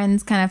my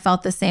friends kind of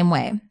felt the same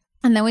way.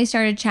 And then we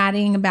started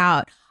chatting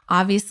about,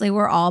 obviously,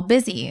 we're all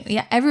busy.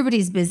 Yeah,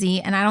 everybody's busy.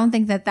 And I don't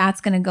think that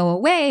that's going to go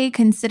away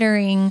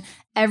considering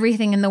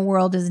everything in the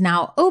world is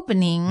now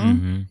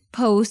opening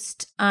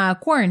post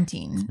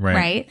quarantine,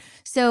 right?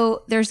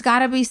 So there's got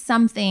to be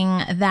something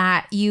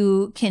that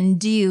you can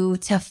do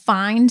to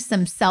find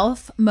some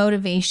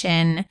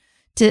self-motivation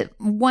to,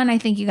 one, I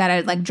think you got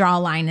to like draw a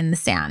line in the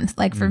sand.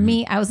 Like for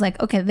me, I was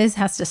like, okay, this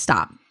has to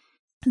stop.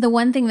 The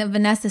one thing that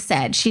Vanessa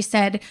said, she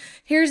said,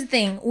 here's the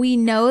thing. We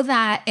know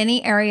that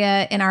any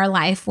area in our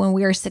life when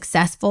we are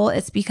successful,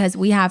 it's because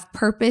we have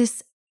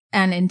purpose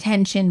and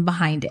intention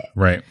behind it.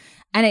 Right.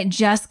 And it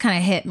just kind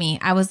of hit me.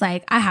 I was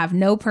like, I have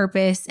no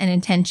purpose and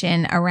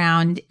intention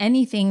around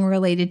anything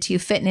related to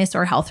fitness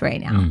or health right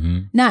now.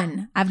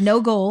 None. I have no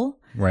goal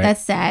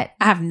that's set.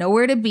 I have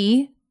nowhere to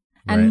be.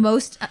 And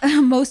most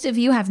of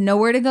you have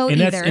nowhere to go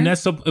either. And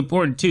that's so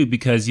important too,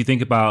 because you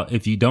think about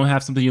if you don't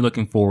have something you're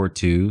looking forward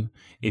to,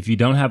 if you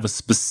don't have a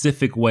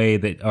specific way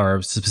that or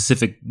a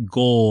specific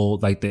goal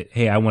like that,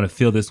 hey, I want to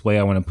feel this way.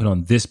 I want to put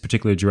on this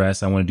particular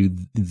dress. I want to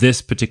do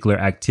this particular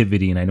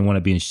activity and I don't want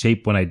to be in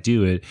shape when I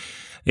do it.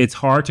 It's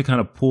hard to kind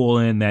of pull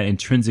in that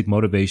intrinsic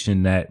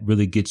motivation that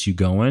really gets you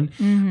going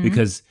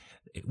because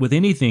with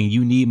anything,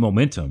 you need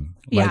momentum.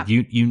 Like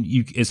you,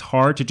 it's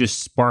hard to just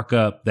spark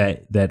up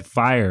that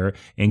fire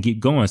and keep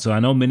going. So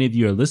I know many of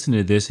you are listening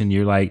to this and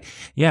you're like,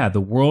 yeah,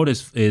 the world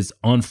is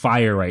on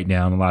fire right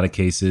now in a lot of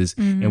cases.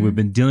 And we've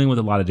been dealing with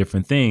a lot of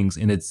different things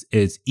and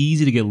it's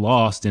easy to get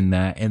lost in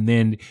that and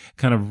then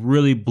kind of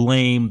really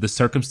blame the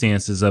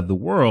circumstances of the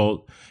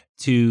world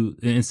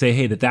and say,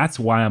 hey, that's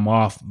why I'm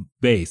off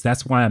base.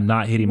 That's why I'm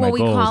not hitting my goals.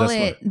 We call that's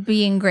it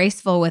being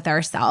graceful with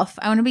ourselves.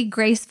 I want to be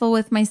graceful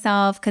with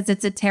myself because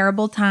it's a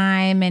terrible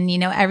time and,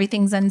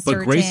 everything's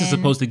uncertain. But grace is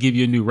supposed to give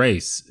you a new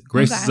race.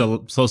 Grace is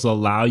supposed to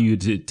allow you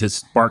to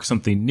spark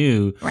something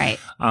new. Right.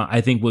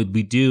 I think what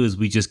we do is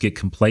we just get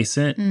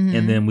complacent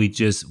and then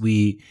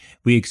we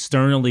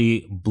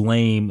externally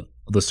blame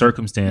the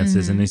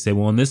circumstances and they say,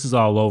 well, when this is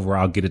all over,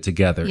 I'll get it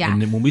together. Yeah. And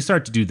then when we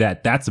start to do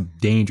that, that's a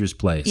dangerous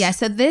place. Yeah.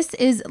 So this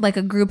is like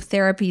a group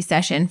therapy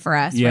session for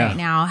us right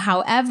now.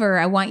 However,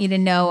 I want you to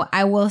know,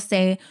 I will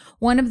say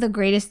one of the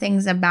greatest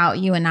things about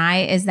you and I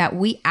is that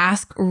we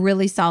ask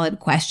really solid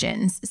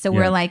questions. So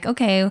we're like,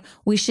 okay,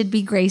 we should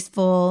be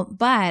graceful,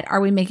 but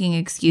are we making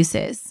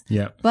excuses?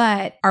 Yeah.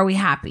 But are we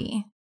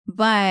happy?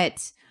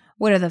 But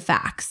what are the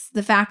facts?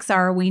 The facts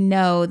are we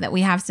know that we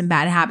have some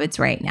bad habits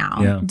right now.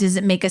 Yeah. Does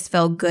it make us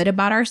feel good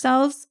about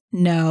ourselves?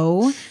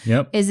 No.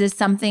 Yep. Is this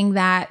something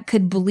that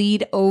could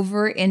bleed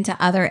over into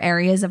other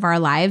areas of our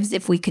lives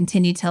if we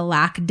continue to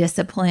lack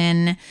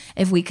discipline,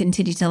 if we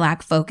continue to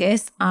lack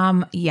focus?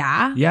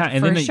 Yeah. Yeah.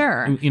 And for then,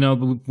 sure.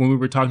 When we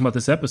were talking about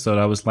this episode,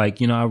 I was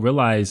like, I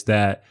realized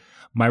that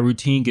my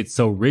routine gets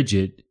so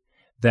rigid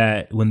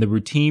that when the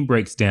routine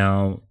breaks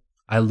down,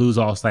 I lose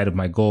all sight of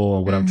my goal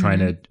and what I'm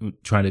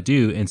trying to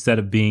do. Instead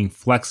of being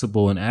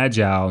flexible and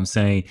agile and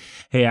saying,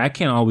 hey, I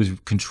can't always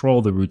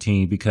control the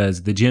routine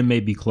because the gym may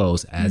be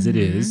closed as it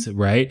is,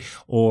 right?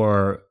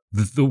 Or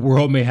the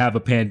world may have a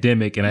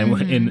pandemic and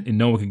and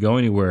no one can go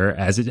anywhere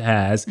as it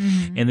has.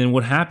 And then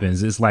what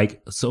happens is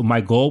so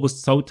my goal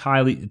was so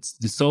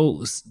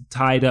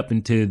tied up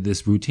into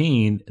this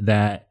routine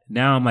that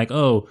now I'm like,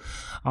 oh,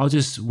 I'll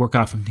just work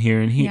out from here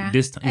and here. Yeah.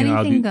 This time,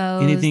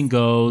 anything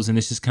goes. And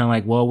it's just kind of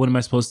like, well, what am I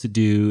supposed to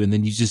do? And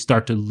then you just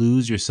start to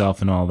lose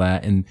yourself and all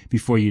that. And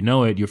before you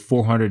know it, you're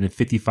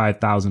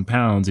 455,000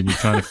 pounds and you're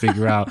trying to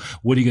figure out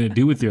what are you going to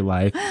do with your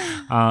life.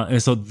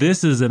 And so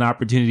this is an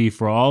opportunity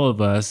for all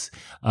of us,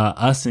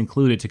 us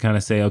included, to kind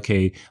of say,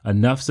 okay,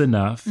 enough's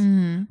enough,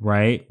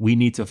 right? We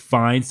need to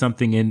find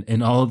something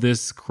in all of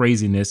this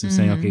craziness and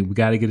saying, okay, we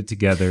got to get it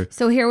together.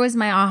 So here was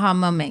my aha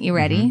moment. You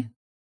ready?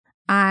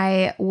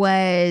 I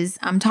was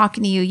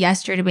talking to you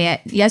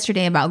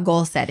yesterday about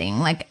goal setting.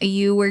 Like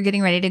you were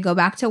getting ready to go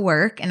back to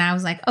work and I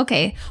was like,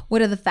 okay,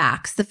 what are the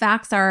facts? The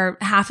facts are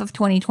half of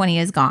 2020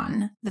 is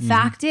gone. The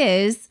fact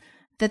is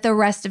that the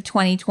rest of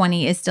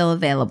 2020 is still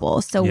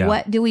available. So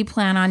what do we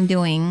plan on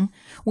doing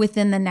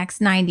within the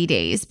next 90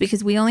 days?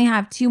 Because we only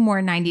have 2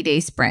 more 90-day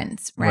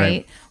sprints,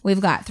 right?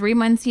 We've got 3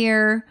 months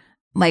here.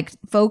 Like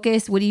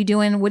focus. What are you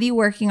doing? What are you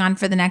working on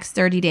for the next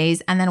 30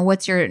 days? And then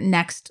what's your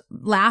next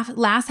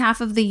last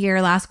half of the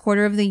year, last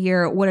quarter of the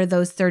year? What are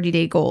those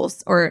 30-day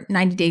goals or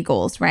 90-day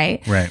goals,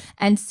 right? Right.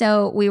 And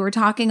so we were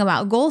talking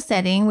about goal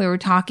setting. We were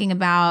talking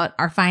about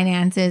our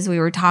finances. We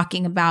were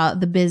talking about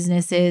the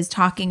businesses,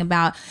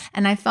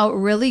 and I felt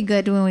really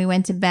good when we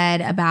went to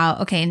bed about,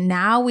 okay,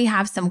 now we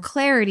have some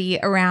clarity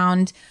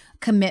around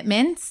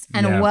commitments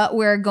and what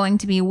we're going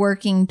to be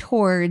working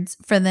towards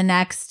for the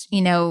next,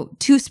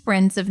 2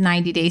 sprints of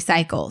 90-day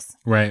cycles.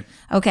 Right.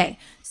 Okay.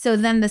 So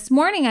then this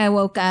morning I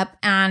woke up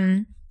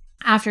and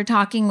after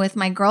talking with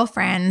my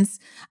girlfriends,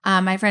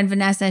 my friend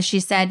Vanessa, she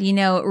said,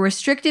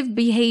 restrictive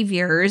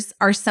behaviors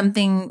are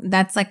something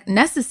that's like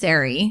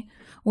necessary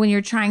when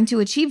you're trying to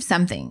achieve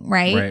something,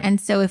 right?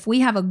 And so if we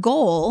have a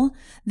goal,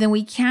 then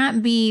we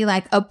can't be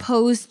like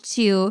opposed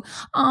to,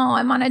 oh,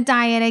 I'm on a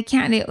diet, I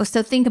can't do.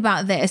 So think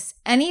about this.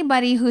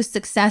 Anybody who's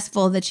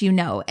successful that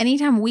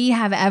anytime we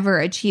have ever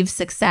achieved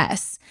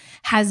success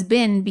has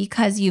been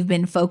because you've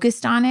been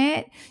focused on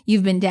it,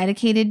 you've been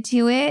dedicated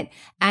to it,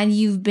 and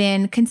you've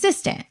been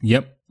consistent.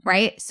 Yep.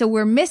 Right? So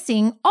we're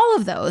missing all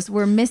of those.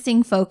 We're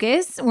missing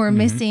focus. We're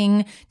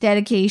missing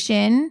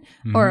dedication.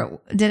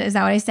 Is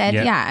that what I said?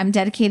 Yeah, I'm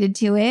dedicated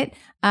to it.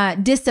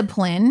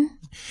 Discipline.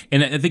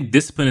 And I think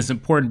discipline is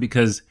important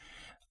because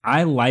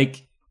I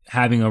like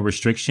having a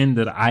restriction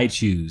that I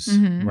choose,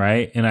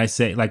 right? And I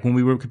say, like when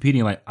we were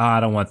competing, like,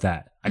 I don't want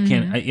that. I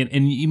can't.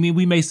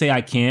 We may say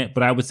I can't,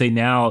 but I would say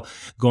now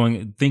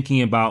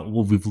thinking about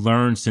what we've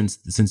learned since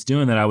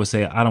doing that, I would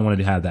say, I don't want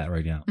to have that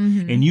right now.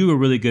 And you were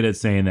really good at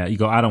saying that. You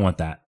go, I don't want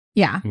that.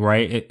 Yeah.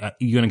 Right.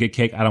 You're going to get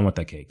cake. I don't want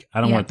that cake. I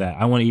don't want that.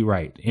 I want to eat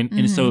right.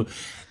 And so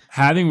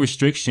having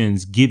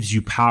restrictions gives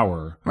you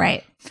power.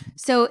 Right.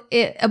 So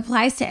it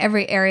applies to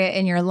every area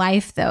in your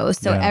life, though.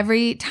 So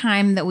every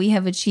time that we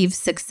have achieved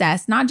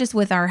success, not just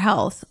with our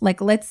health, like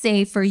let's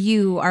say for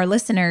you, our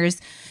listeners,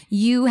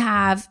 you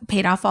have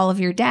paid off all of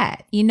your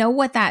debt. You know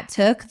what that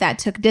took? That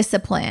took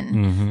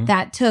discipline.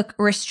 That took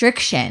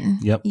restriction.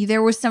 Yep.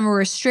 There were some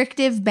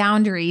restrictive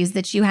boundaries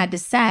that you had to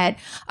set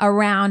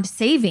around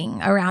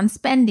saving, around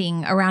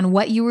spending, around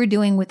what you were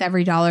doing with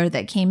every dollar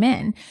that came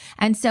in.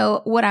 And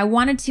so what I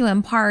wanted to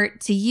impart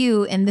to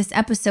you in this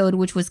episode,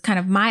 which was kind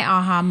of my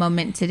aha aha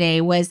moment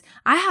today was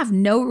I have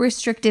no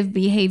restrictive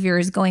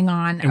behaviors going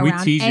on And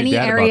around any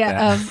area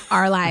of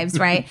our lives,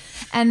 right?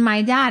 And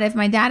my dad, if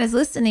my dad is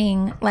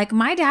listening, like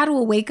my dad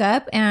will wake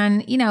up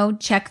and, you know,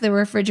 check the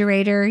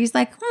refrigerator. He's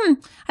like,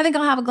 I think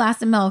I'll have a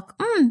glass of milk.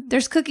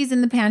 There's cookies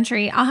in the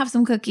pantry. I'll have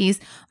some cookies.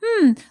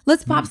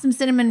 Let's pop some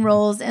cinnamon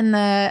rolls in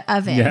the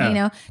oven, you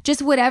know,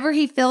 just whatever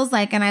he feels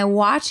like. And I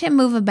watch him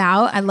move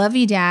about. I love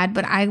you, Dad,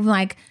 but I'm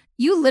like,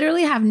 you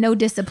literally have no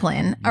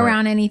discipline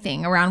around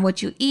anything, around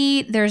what you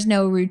eat. There's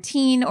no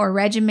routine or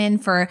regimen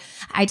for,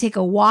 I take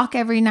a walk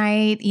every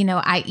night. You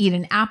know, I eat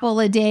an apple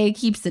a day,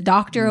 keeps the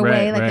doctor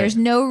away. Like there's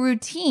no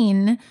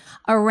routine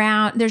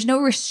around, there's no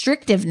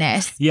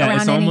restrictiveness. Yeah,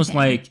 it's almost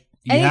anything. Like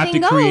you have to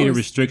create a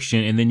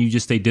restriction and then you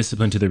just stay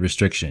disciplined to the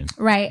restriction.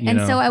 Right. And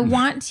so I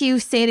want to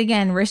say it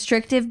again.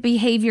 Restrictive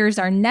behaviors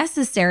are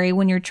necessary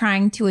when you're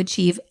trying to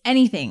achieve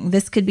anything.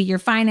 This could be your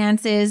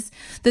finances.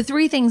 The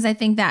three things I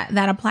think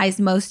that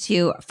applies most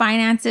to: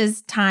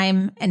 finances,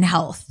 time, and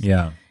health.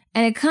 Yeah.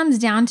 And it comes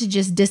down to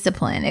just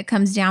discipline. It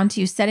comes down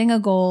to setting a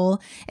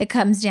goal. It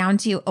comes down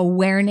to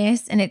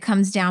awareness. And it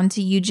comes down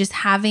to you just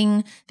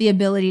having the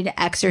ability to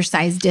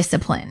exercise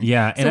discipline.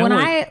 Yeah. So when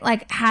I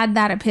like had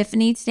that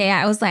epiphany today,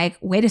 I was like,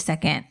 wait a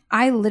second.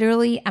 I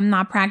literally am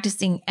not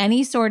practicing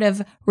any sort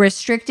of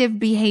restrictive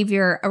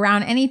behavior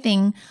around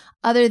anything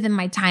other than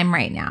my time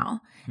right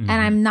now. And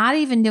I'm not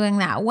even doing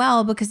that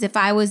well, because if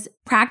I was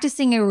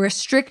practicing a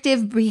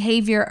restrictive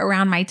behavior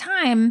around my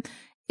time,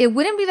 it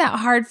wouldn't be that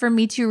hard for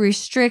me to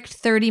restrict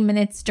 30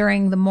 minutes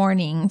during the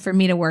morning for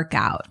me to work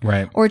out.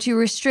 Right. Or to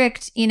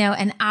restrict, you know,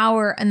 an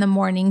hour in the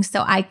morning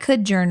so I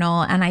could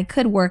journal and I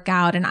could work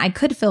out and I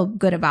could feel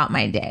good about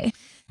my day.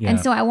 Yeah. And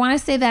so I want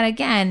to say that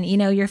again, you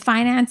know, your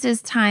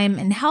finances, time,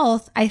 and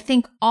health, I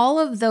think all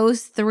of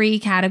those three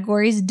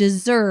categories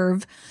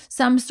deserve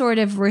some sort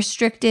of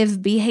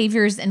restrictive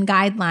behaviors and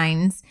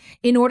guidelines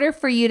in order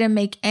for you to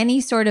make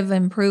any sort of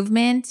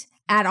improvement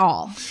at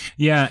all.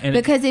 Yeah. And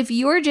because if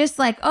you're just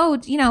like, oh,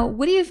 you know,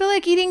 what do you feel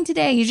like eating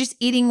today? You're just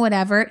eating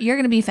whatever, you're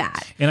going to be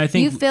fat. And I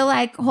think you feel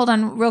like, hold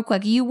on real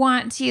quick. You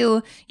want to,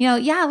 you know,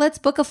 yeah, let's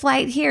book a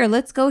flight here.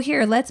 Let's go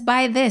here. Let's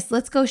buy this.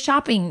 Let's go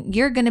shopping.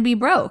 You're going to be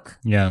broke.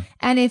 Yeah.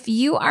 And if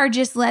you are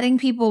just letting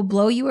people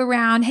blow you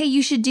around, hey,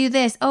 you should do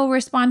this. Oh,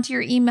 respond to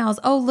your emails.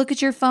 Oh, look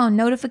at your phone,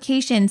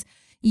 notifications.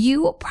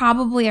 You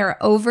probably are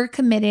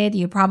overcommitted.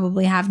 You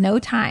probably have no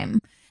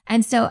time.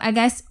 And so I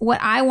guess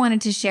what I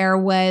wanted to share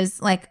was,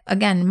 like,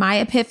 again, my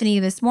epiphany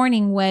this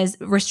morning was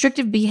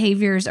restrictive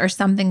behaviors are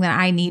something that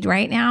I need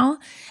right now.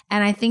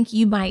 And I think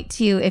you might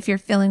too, if you're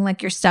feeling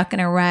like you're stuck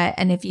in a rut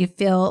and if you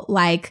feel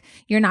like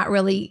you're not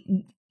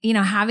really, you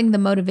know, having the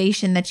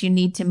motivation that you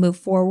need to move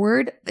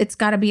forward. It's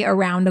got to be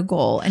around a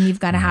goal, and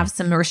you've got to have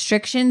some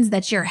restrictions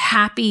that you're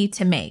happy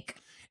to make.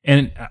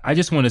 And I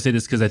just want to say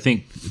this because I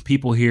think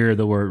people hear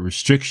the word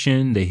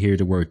restriction, they hear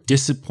the word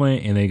discipline,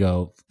 and they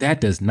go, that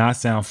does not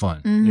sound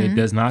fun. It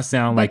does not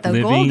sound like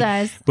living. Goal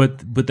does.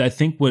 But I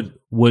think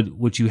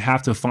what you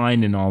have to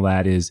find in all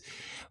that is,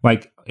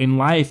 like, in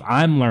life,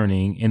 I'm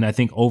learning, and I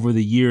think over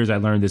the years I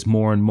learned this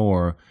more and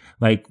more,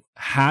 like,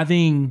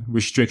 having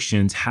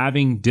restrictions,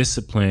 having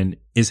discipline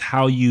is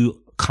how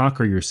you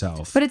conquer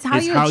yourself. But it's how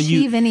you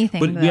achieve anything.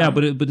 But yeah,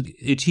 but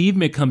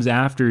achievement comes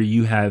after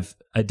you have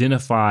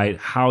identified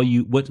how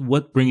you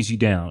what brings you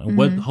down and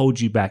what holds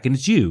you back, and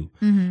it's you,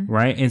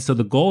 right? And so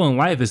the goal in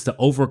life is to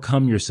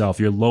overcome yourself,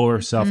 your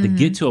lower self, to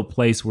get to a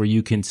place where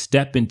you can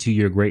step into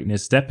your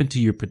greatness, step into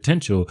your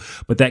potential.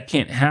 But that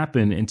can't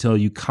happen until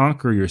you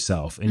conquer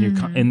yourself, and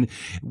and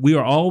we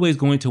are always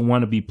going to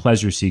want to be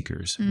pleasure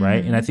seekers,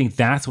 right? And I think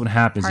that's what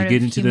happens. You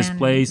get into this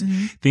place,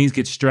 things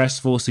get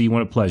stressful, so you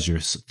want a pleasure.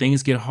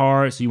 Things get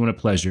hard, so you want a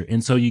pleasure.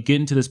 And so you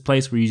get into this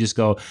place where you just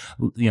go,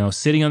 you know,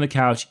 sitting on the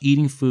couch,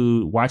 eating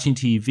food, watching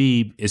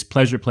TV is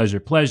pleasure,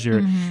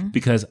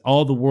 because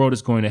all the world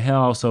is going to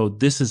hell. So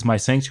this is my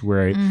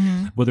sanctuary.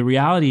 But the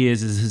reality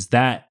is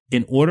that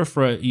in order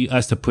for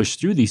us to push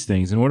through these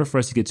things, in order for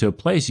us to get to a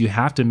place, you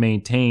have to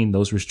maintain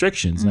those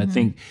restrictions. And I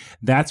think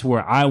that's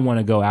where I want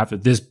to go after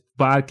this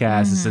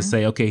podcast, is to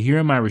say, okay, here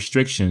are my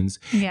restrictions,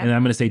 and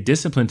I'm going to stay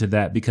disciplined to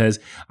that, because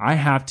I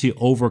have to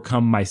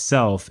overcome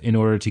myself in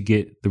order to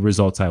get the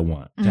results I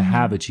want, to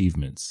have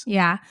achievements.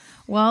 Yeah.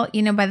 Well,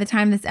 you know, by the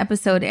time this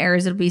episode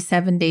airs, it'll be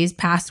 7 days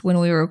past when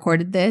we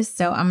recorded this.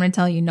 So I'm going to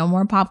tell you, no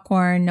more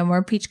popcorn, no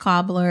more peach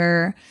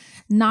cobbler.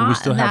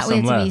 Not that we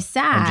have to be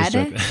sad.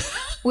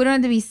 We don't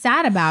have to be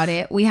sad about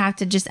it. We have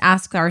to just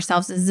ask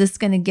ourselves, is this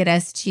going to get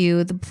us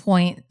to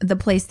the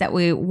place that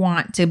we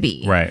want to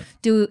be? Right.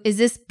 Is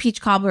this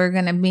peach cobbler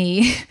going to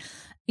be,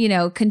 you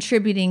know,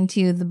 contributing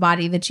to the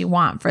body that you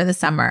want for the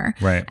summer?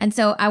 Right. And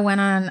so I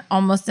went on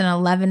almost an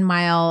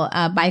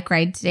 11-mile bike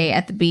ride today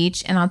at the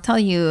beach. And I'll tell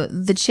you,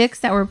 the chicks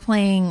that were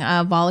playing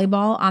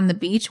volleyball on the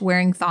beach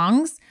wearing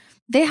thongs,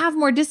 they have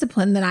more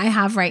discipline than I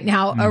have right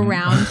now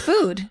around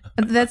food.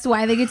 That's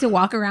why they get to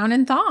walk around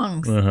in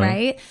thongs,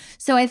 right?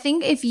 So I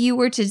think if you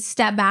were to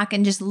step back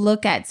and just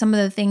look at some of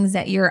the things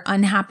that you're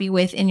unhappy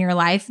with in your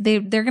life,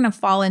 they're going to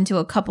fall into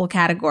a couple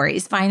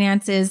categories: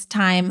 finances,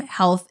 time,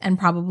 health, and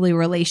probably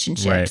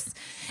relationships. Right.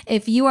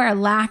 If you are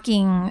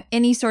lacking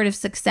any sort of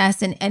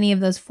success in any of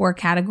those 4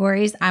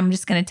 categories, I'm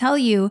just going to tell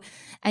you,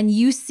 and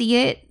you see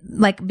it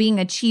like being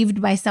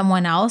achieved by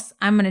someone else,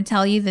 I'm going to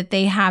tell you that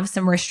they have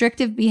some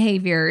restrictive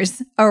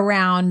behaviors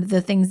around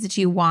the things that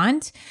you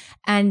want.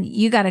 And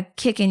you got to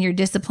kick in your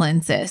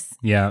discipline, sis.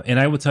 Yeah. And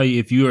I will tell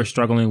you, if you are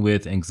struggling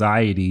with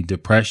anxiety,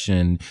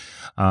 depression,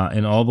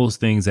 and all those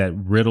things that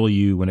riddle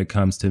you when it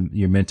comes to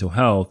your mental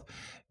health,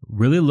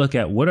 really look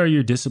at what are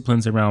your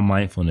disciplines around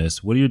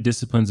mindfulness? What are your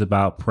disciplines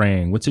about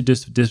praying? What's your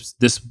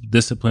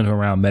discipline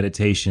around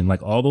meditation?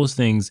 Like all those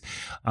things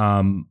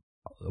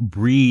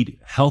breed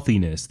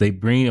healthiness. They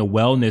bring a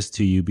wellness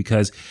to you,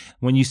 because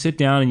when you sit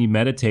down and you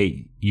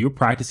meditate, you're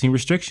practicing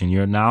restriction.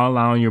 You're now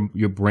allowing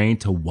your brain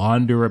to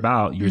wander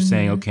about. You're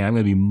saying, okay, I'm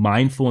going to be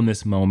mindful in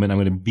this moment. I'm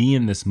going to be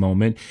in this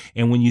moment.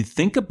 And when you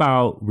think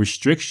about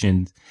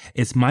restrictions,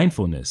 it's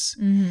mindfulness.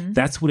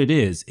 That's what it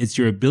is. It's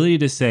your ability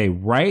to say,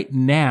 right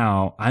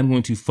now, I'm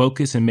going to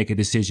focus and make a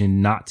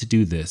decision not to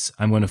do this.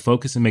 I'm going to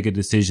focus and make a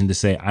decision to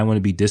say, I want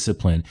to be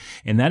disciplined.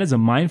 And that is a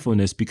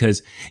mindfulness,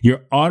 because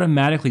you're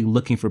automatically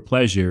looking for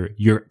pleasure.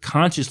 You're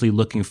consciously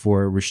looking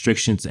for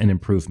restrictions and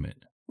improvement.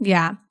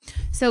 Yeah.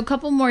 So a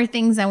couple more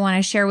things I want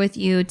to share with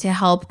you to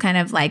help kind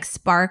of like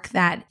spark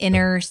that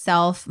inner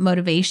self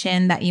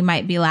motivation that you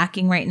might be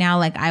lacking right now,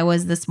 like I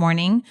was this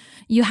morning.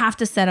 You have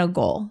to set a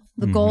goal.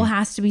 The goal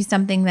has to be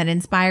something that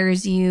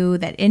inspires you,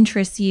 that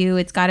interests you.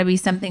 It's got to be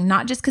something,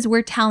 not just because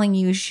we're telling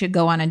you should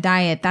go on a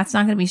diet. That's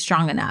not going to be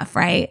strong enough,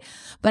 right?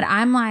 But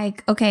I'm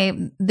like,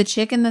 okay, the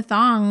chick in the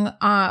thong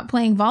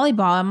playing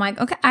volleyball, I'm like,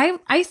 okay,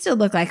 I still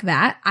look like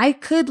that. I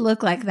could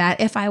look like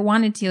that if I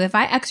wanted to. If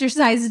I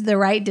exercised the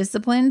right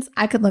disciplines,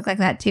 I could look like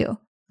that too.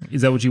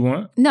 Is that what you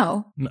want?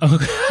 No.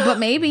 Okay. But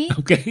maybe.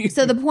 Okay.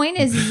 So the point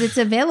is it's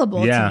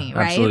available to me,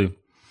 right? Absolutely.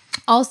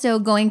 Also,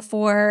 going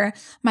for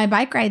my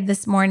bike ride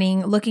this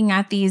morning, looking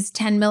at these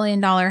 $10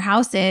 million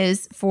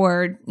houses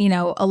for,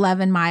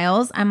 11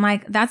 miles, I'm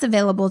like, that's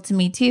available to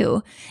me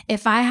too.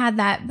 If I had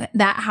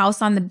that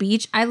house on the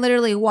beach, I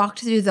literally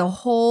walked through the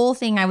whole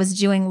thing. I was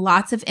doing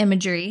lots of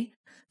imagery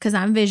because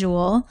I'm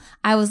visual.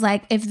 I was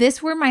like, if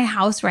this were my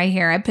house right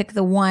here, I pick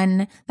the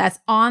one that's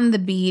on the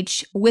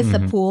beach with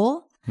the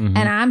pool, and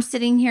I'm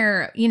sitting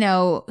here,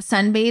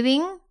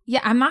 sunbathing. Yeah,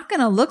 I'm not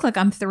going to look like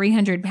I'm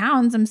 300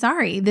 pounds. I'm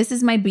sorry. This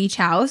is my beach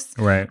house.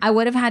 Right. I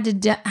would have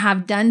had to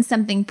have done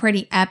something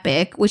pretty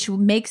epic, which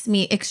makes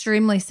me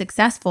extremely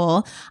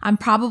successful. I'm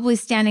probably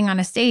standing on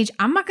a stage.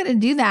 I'm not going to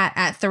do that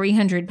at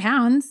 300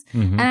 pounds.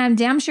 And I'm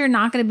damn sure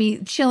not going to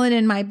be chilling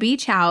in my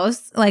beach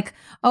house like,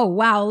 oh,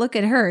 wow, look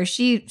at her.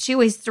 She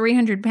weighs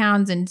 300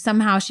 pounds and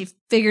somehow she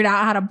figured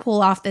out how to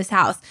pull off this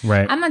house.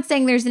 Right. I'm not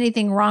saying there's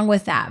anything wrong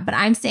with that, but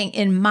I'm saying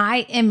in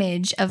my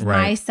image of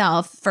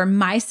myself for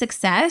my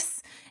success,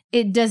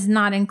 it does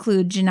not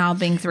include Janelle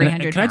being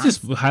 300 Can I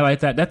just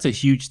highlight that? That's a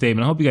huge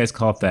statement. I hope you guys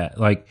caught that.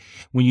 Like,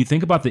 when you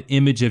think about the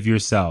image of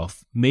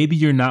yourself, maybe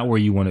you're not where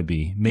you want to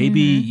be.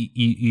 Maybe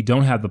you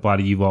don't have the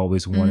body you've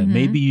always wanted.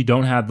 Maybe you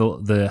don't have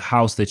the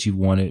house that you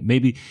wanted.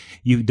 Maybe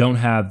you don't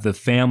have the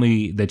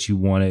family that you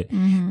wanted.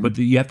 But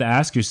you have to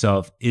ask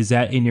yourself, is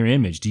that in your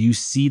image? Do you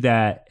see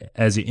that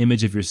as an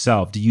image of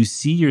yourself? Do you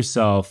see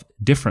yourself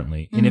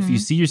differently? And if you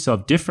see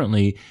yourself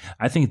differently,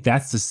 I think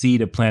that's the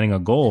seed of planting a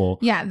goal.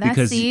 Yeah,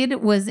 that seed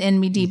was in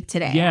me deep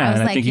today. Yeah, I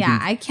was like,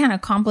 I can't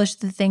accomplish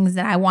the things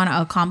that I want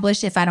to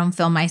accomplish if I don't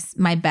feel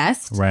my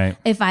best. Right.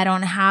 If I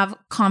don't have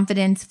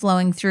confidence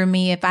flowing through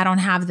me, if I don't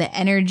have the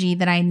energy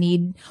that I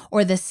need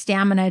or the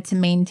stamina to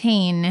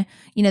maintain,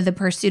 the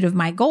pursuit of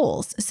my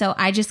goals. So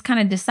I just kind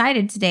of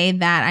decided today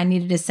that I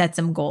needed to set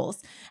some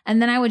goals. And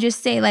then I would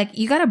just say, like,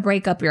 you got to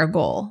break up your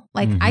goal.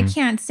 Like, I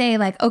can't say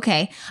like,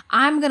 okay,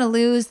 I'm going to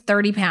lose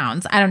 30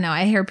 pounds. I don't know.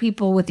 I hear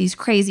people with these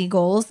crazy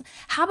goals.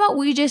 How about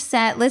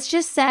let's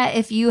just set,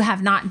 if you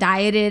have not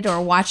dieted or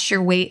watched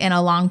your weight in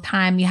a long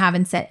time, you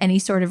haven't set any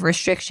sort of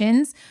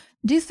restrictions,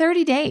 do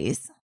 30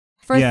 days.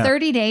 For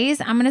 30 days,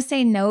 I'm going to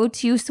say no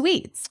to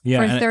sweets.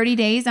 For 30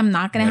 days, I'm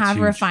not going to have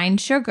refined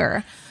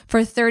sugar.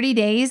 For 30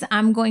 days,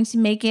 I'm going to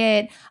make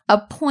it a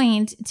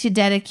point to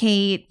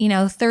dedicate,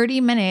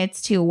 30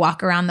 minutes to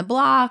walk around the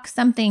block,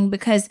 something,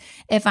 because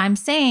if I'm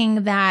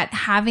saying that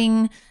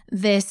having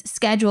this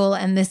schedule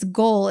and this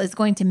goal is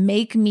going to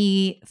make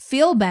me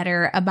feel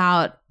better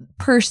about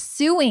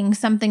pursuing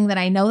something that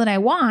I know that I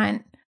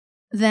want,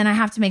 then I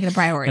have to make it a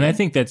priority. And I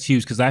think that's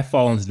huge, because I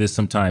fall into this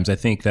sometimes. I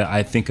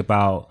think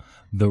about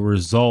the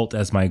result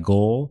as my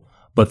goal,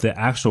 but the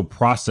actual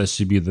process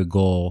should be the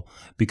goal.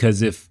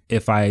 Because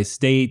if I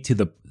stay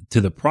to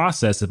to the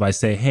process, if I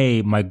say,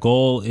 hey, my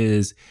goal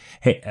is,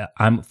 hey,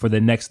 I'm for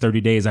the next 30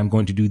 days, I'm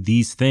going to do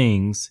these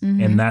things,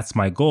 and that's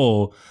my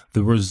goal,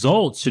 the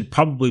result should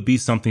probably be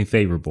something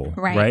favorable,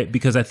 right?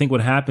 Because I think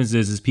what happens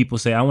is people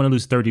say, I want to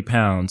lose 30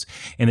 pounds,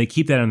 and they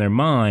keep that in their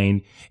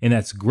mind, and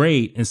that's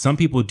great. And some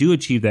people do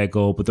achieve that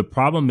goal, but the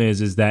problem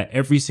is that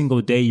every single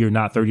day you're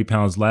not 30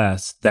 pounds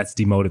less, that's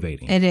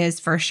demotivating. It is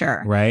for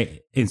sure.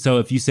 Right? And so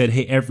if you said,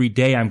 hey, every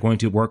day I'm going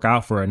to work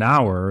out for an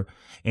hour,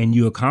 and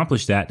you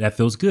accomplish that, that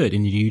feels good.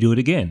 And you do it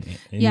again.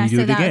 And yeah, you do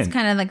so it that's again.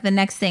 kind of like the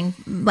next thing.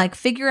 Like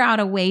figure out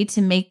a way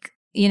to make,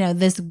 you know,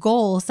 this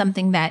goal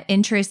something that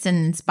interests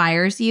and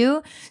inspires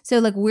you. So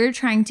like we're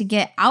trying to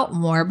get out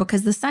more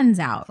because the sun's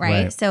out,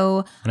 right?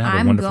 So and I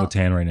have a wonderful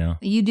tan right now.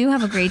 You do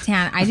have a great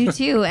tan. I do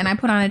too. And I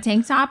put on a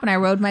tank top and I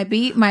rode my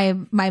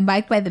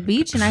bike by the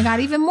beach and I got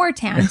even more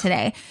tan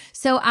today.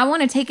 So I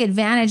want to take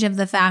advantage of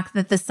the fact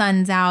that the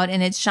sun's out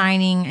and it's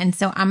shining. And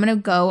so I'm going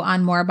to go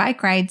on more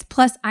bike rides.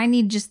 Plus I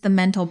need just the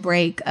mental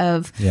break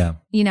of,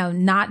 you know,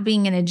 not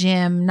being in a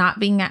gym, not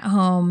being at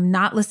home,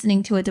 not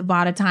listening to a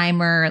Tabata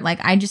timer. Like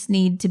I just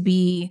need to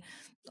be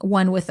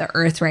one with the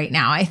earth right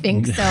now, I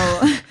think.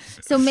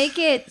 So make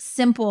it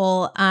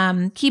simple,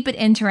 keep it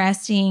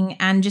interesting,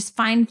 and just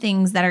find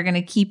things that are going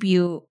to keep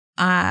you,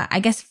 I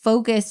guess,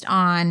 focused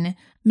on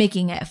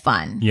making it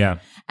fun. Yeah.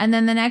 And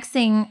then the next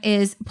thing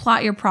is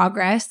plot your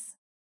progress.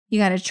 You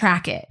got to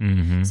track it.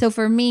 So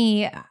for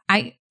me,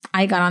 I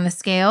got on the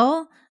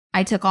scale.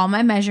 I took all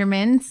my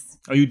measurements.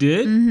 Oh, you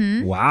did?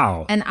 Mm-hmm.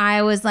 Wow. And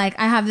I was like,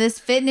 I have this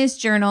fitness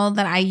journal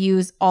that I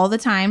use all the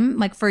time,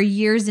 like for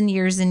years and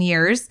years and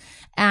years.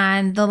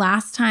 And the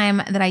last time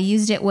that I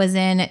used it was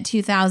in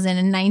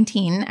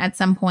 2019 at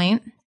some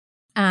point.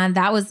 And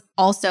that was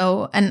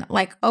also, and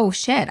like, oh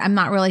shit, I'm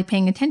not really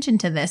paying attention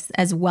to this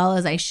as well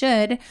as I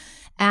should.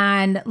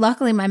 And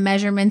luckily my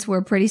measurements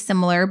were pretty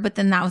similar, but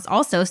then that was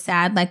also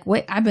sad. Like,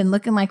 wait, I've been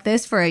looking like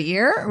this for a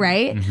year,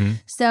 right?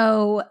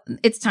 So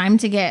it's time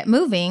to get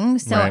moving.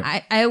 So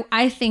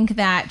I think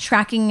that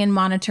tracking and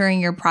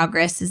monitoring your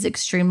progress is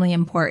extremely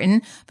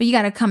important, but you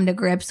got to come to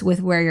grips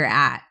with where you're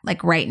at,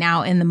 like right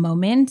now in the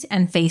moment,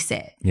 and face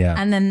it. Yeah.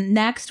 And then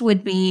next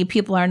would be,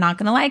 people are not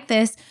going to like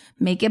this,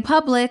 make it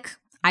public.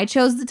 I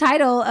chose the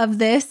title of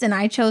this and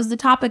I chose the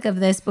topic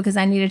of this because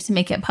I needed to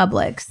make it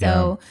public.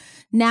 So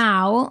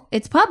now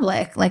it's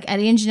public. Like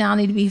Eddie and Janelle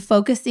need to be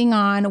focusing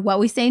on what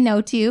we say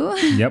no to.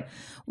 Yep.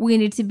 We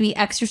need to be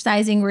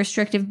exercising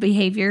restrictive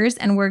behaviors,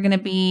 and we're going to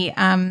be,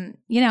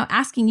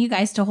 asking you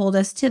guys to hold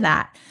us to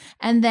that.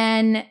 And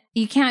then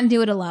you can't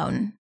do it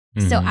alone.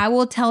 So I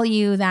will tell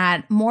you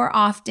that more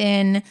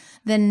often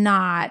than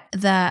not,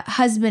 the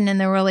husband in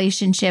the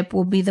relationship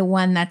will be the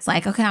one that's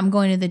like, okay, I'm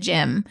going to the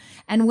gym.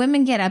 And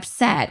women get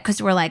upset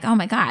because we're like, oh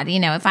my God,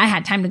 you know, if I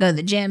had time to go to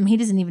the gym, he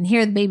doesn't even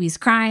hear the babies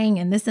crying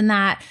and this and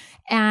that.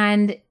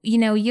 And, you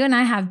know, you and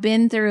I have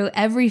been through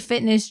every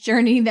fitness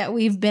journey that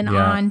we've been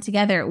on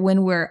together.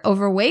 When we're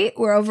overweight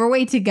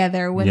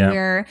together. When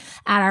we're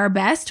at our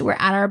best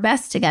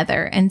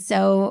together. And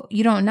so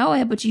you don't know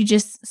it, but you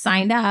just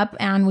signed up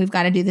and we've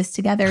got to do this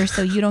together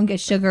so you don't get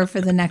sugar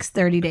for the next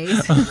 30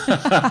 days.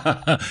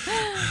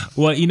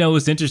 Well, you know,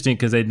 it's interesting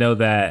because I know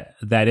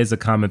that is a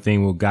common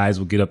thing where guys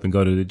will get up and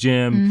go to the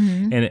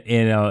gym.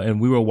 And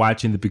we were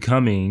watching The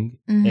Becoming,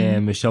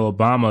 and Michelle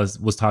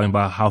Obama was talking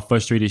about how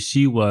frustrated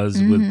she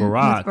was with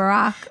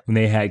Barack when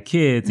they had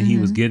kids, and he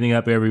was getting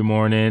up every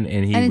morning,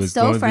 and it's was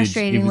so going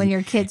frustrating when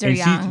your kids are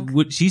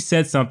young. She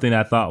said something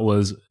I thought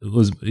was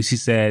she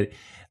said,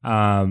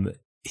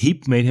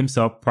 he made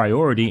himself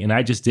priority and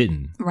I just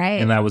didn't.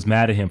 Right. And I was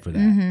mad at him for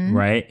that.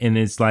 Right. And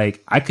it's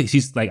like, I could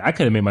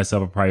have made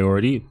myself a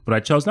priority, but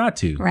I chose not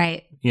to.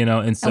 Right. You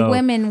know, and so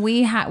women,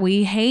 we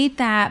hate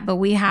that, but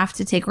we have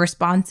to take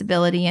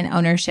responsibility and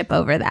ownership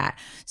over that.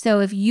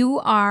 So if you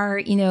are,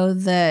 you know,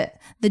 the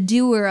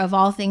doer of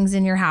all things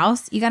in your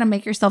house, you got to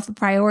make yourself the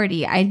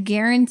priority. I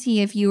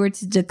guarantee if you were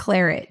to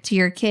declare it to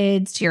your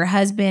kids, to your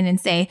husband, and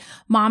say,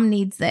 Mom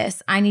needs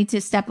this, I need to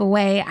step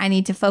away, I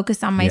need to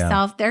focus on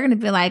myself, they're going to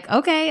be like,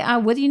 okay,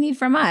 what do you need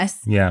from us?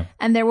 Yeah.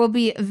 And there will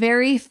be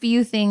very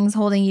few things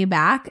holding you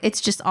back. It's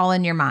just all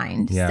in your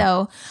mind. Yeah.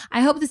 So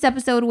I hope this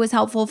episode was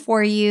helpful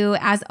for you.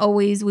 As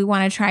always, we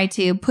want to try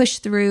to push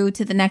through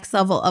to the next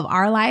level of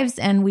our lives,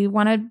 and we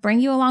want to bring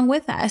you along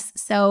with us.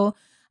 So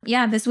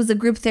yeah, this was a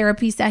group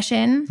therapy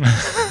session.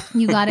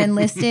 You got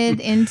enlisted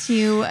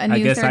into a new 30-day challenge. I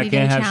guess I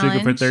can't have sugar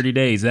for 30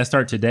 days. Does that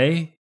start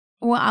today?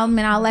 Well,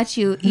 I'll let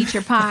you eat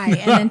your pie,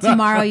 and then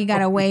tomorrow you got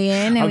to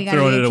weigh in, and we got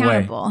to be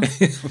accountable.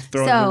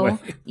 So,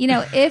 you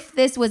know, if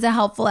this was a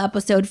helpful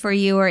episode for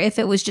you, or if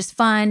it was just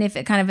fun, if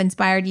it kind of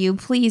inspired you,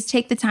 please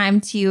take the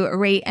time to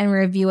rate and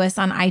review us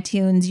on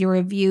iTunes. Your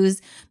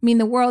reviews mean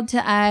the world to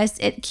us.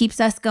 It keeps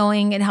us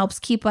going. It helps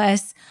keep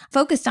us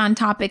focused on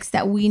topics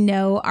that we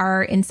know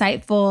are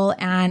insightful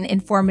and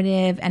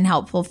informative and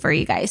helpful for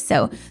you guys.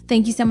 So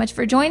thank you so much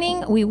for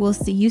joining. We will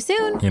see you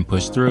soon. And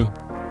push through.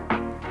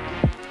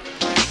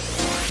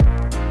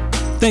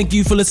 Thank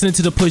you for listening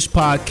to the Push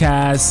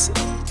Podcast.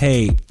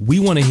 hey, we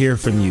want to hear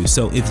from you.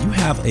 So if you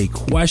have a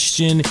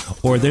question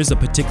or there's a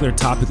particular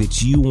topic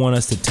that you want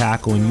us to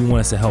tackle and you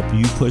want us to help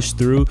you push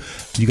through,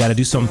 you got to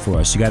do something for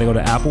us. You got to go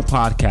to Apple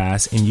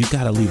Podcasts and you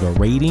got to leave a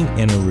rating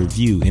and a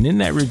review. And in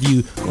that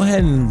review, go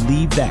ahead and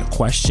leave that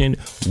question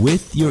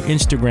with your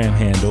Instagram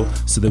handle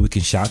so that we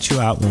can shout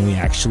you out when we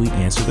actually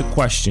answer the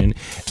question.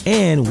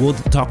 And we'll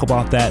talk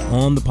about that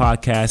on the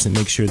podcast and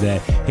make sure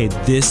that, hey,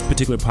 this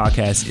particular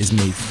podcast is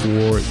made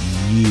for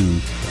you.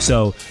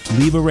 So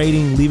leave a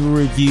rating, leave a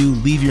review,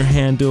 leave your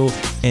handle,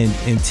 and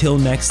until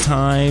next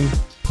time,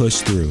 push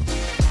through.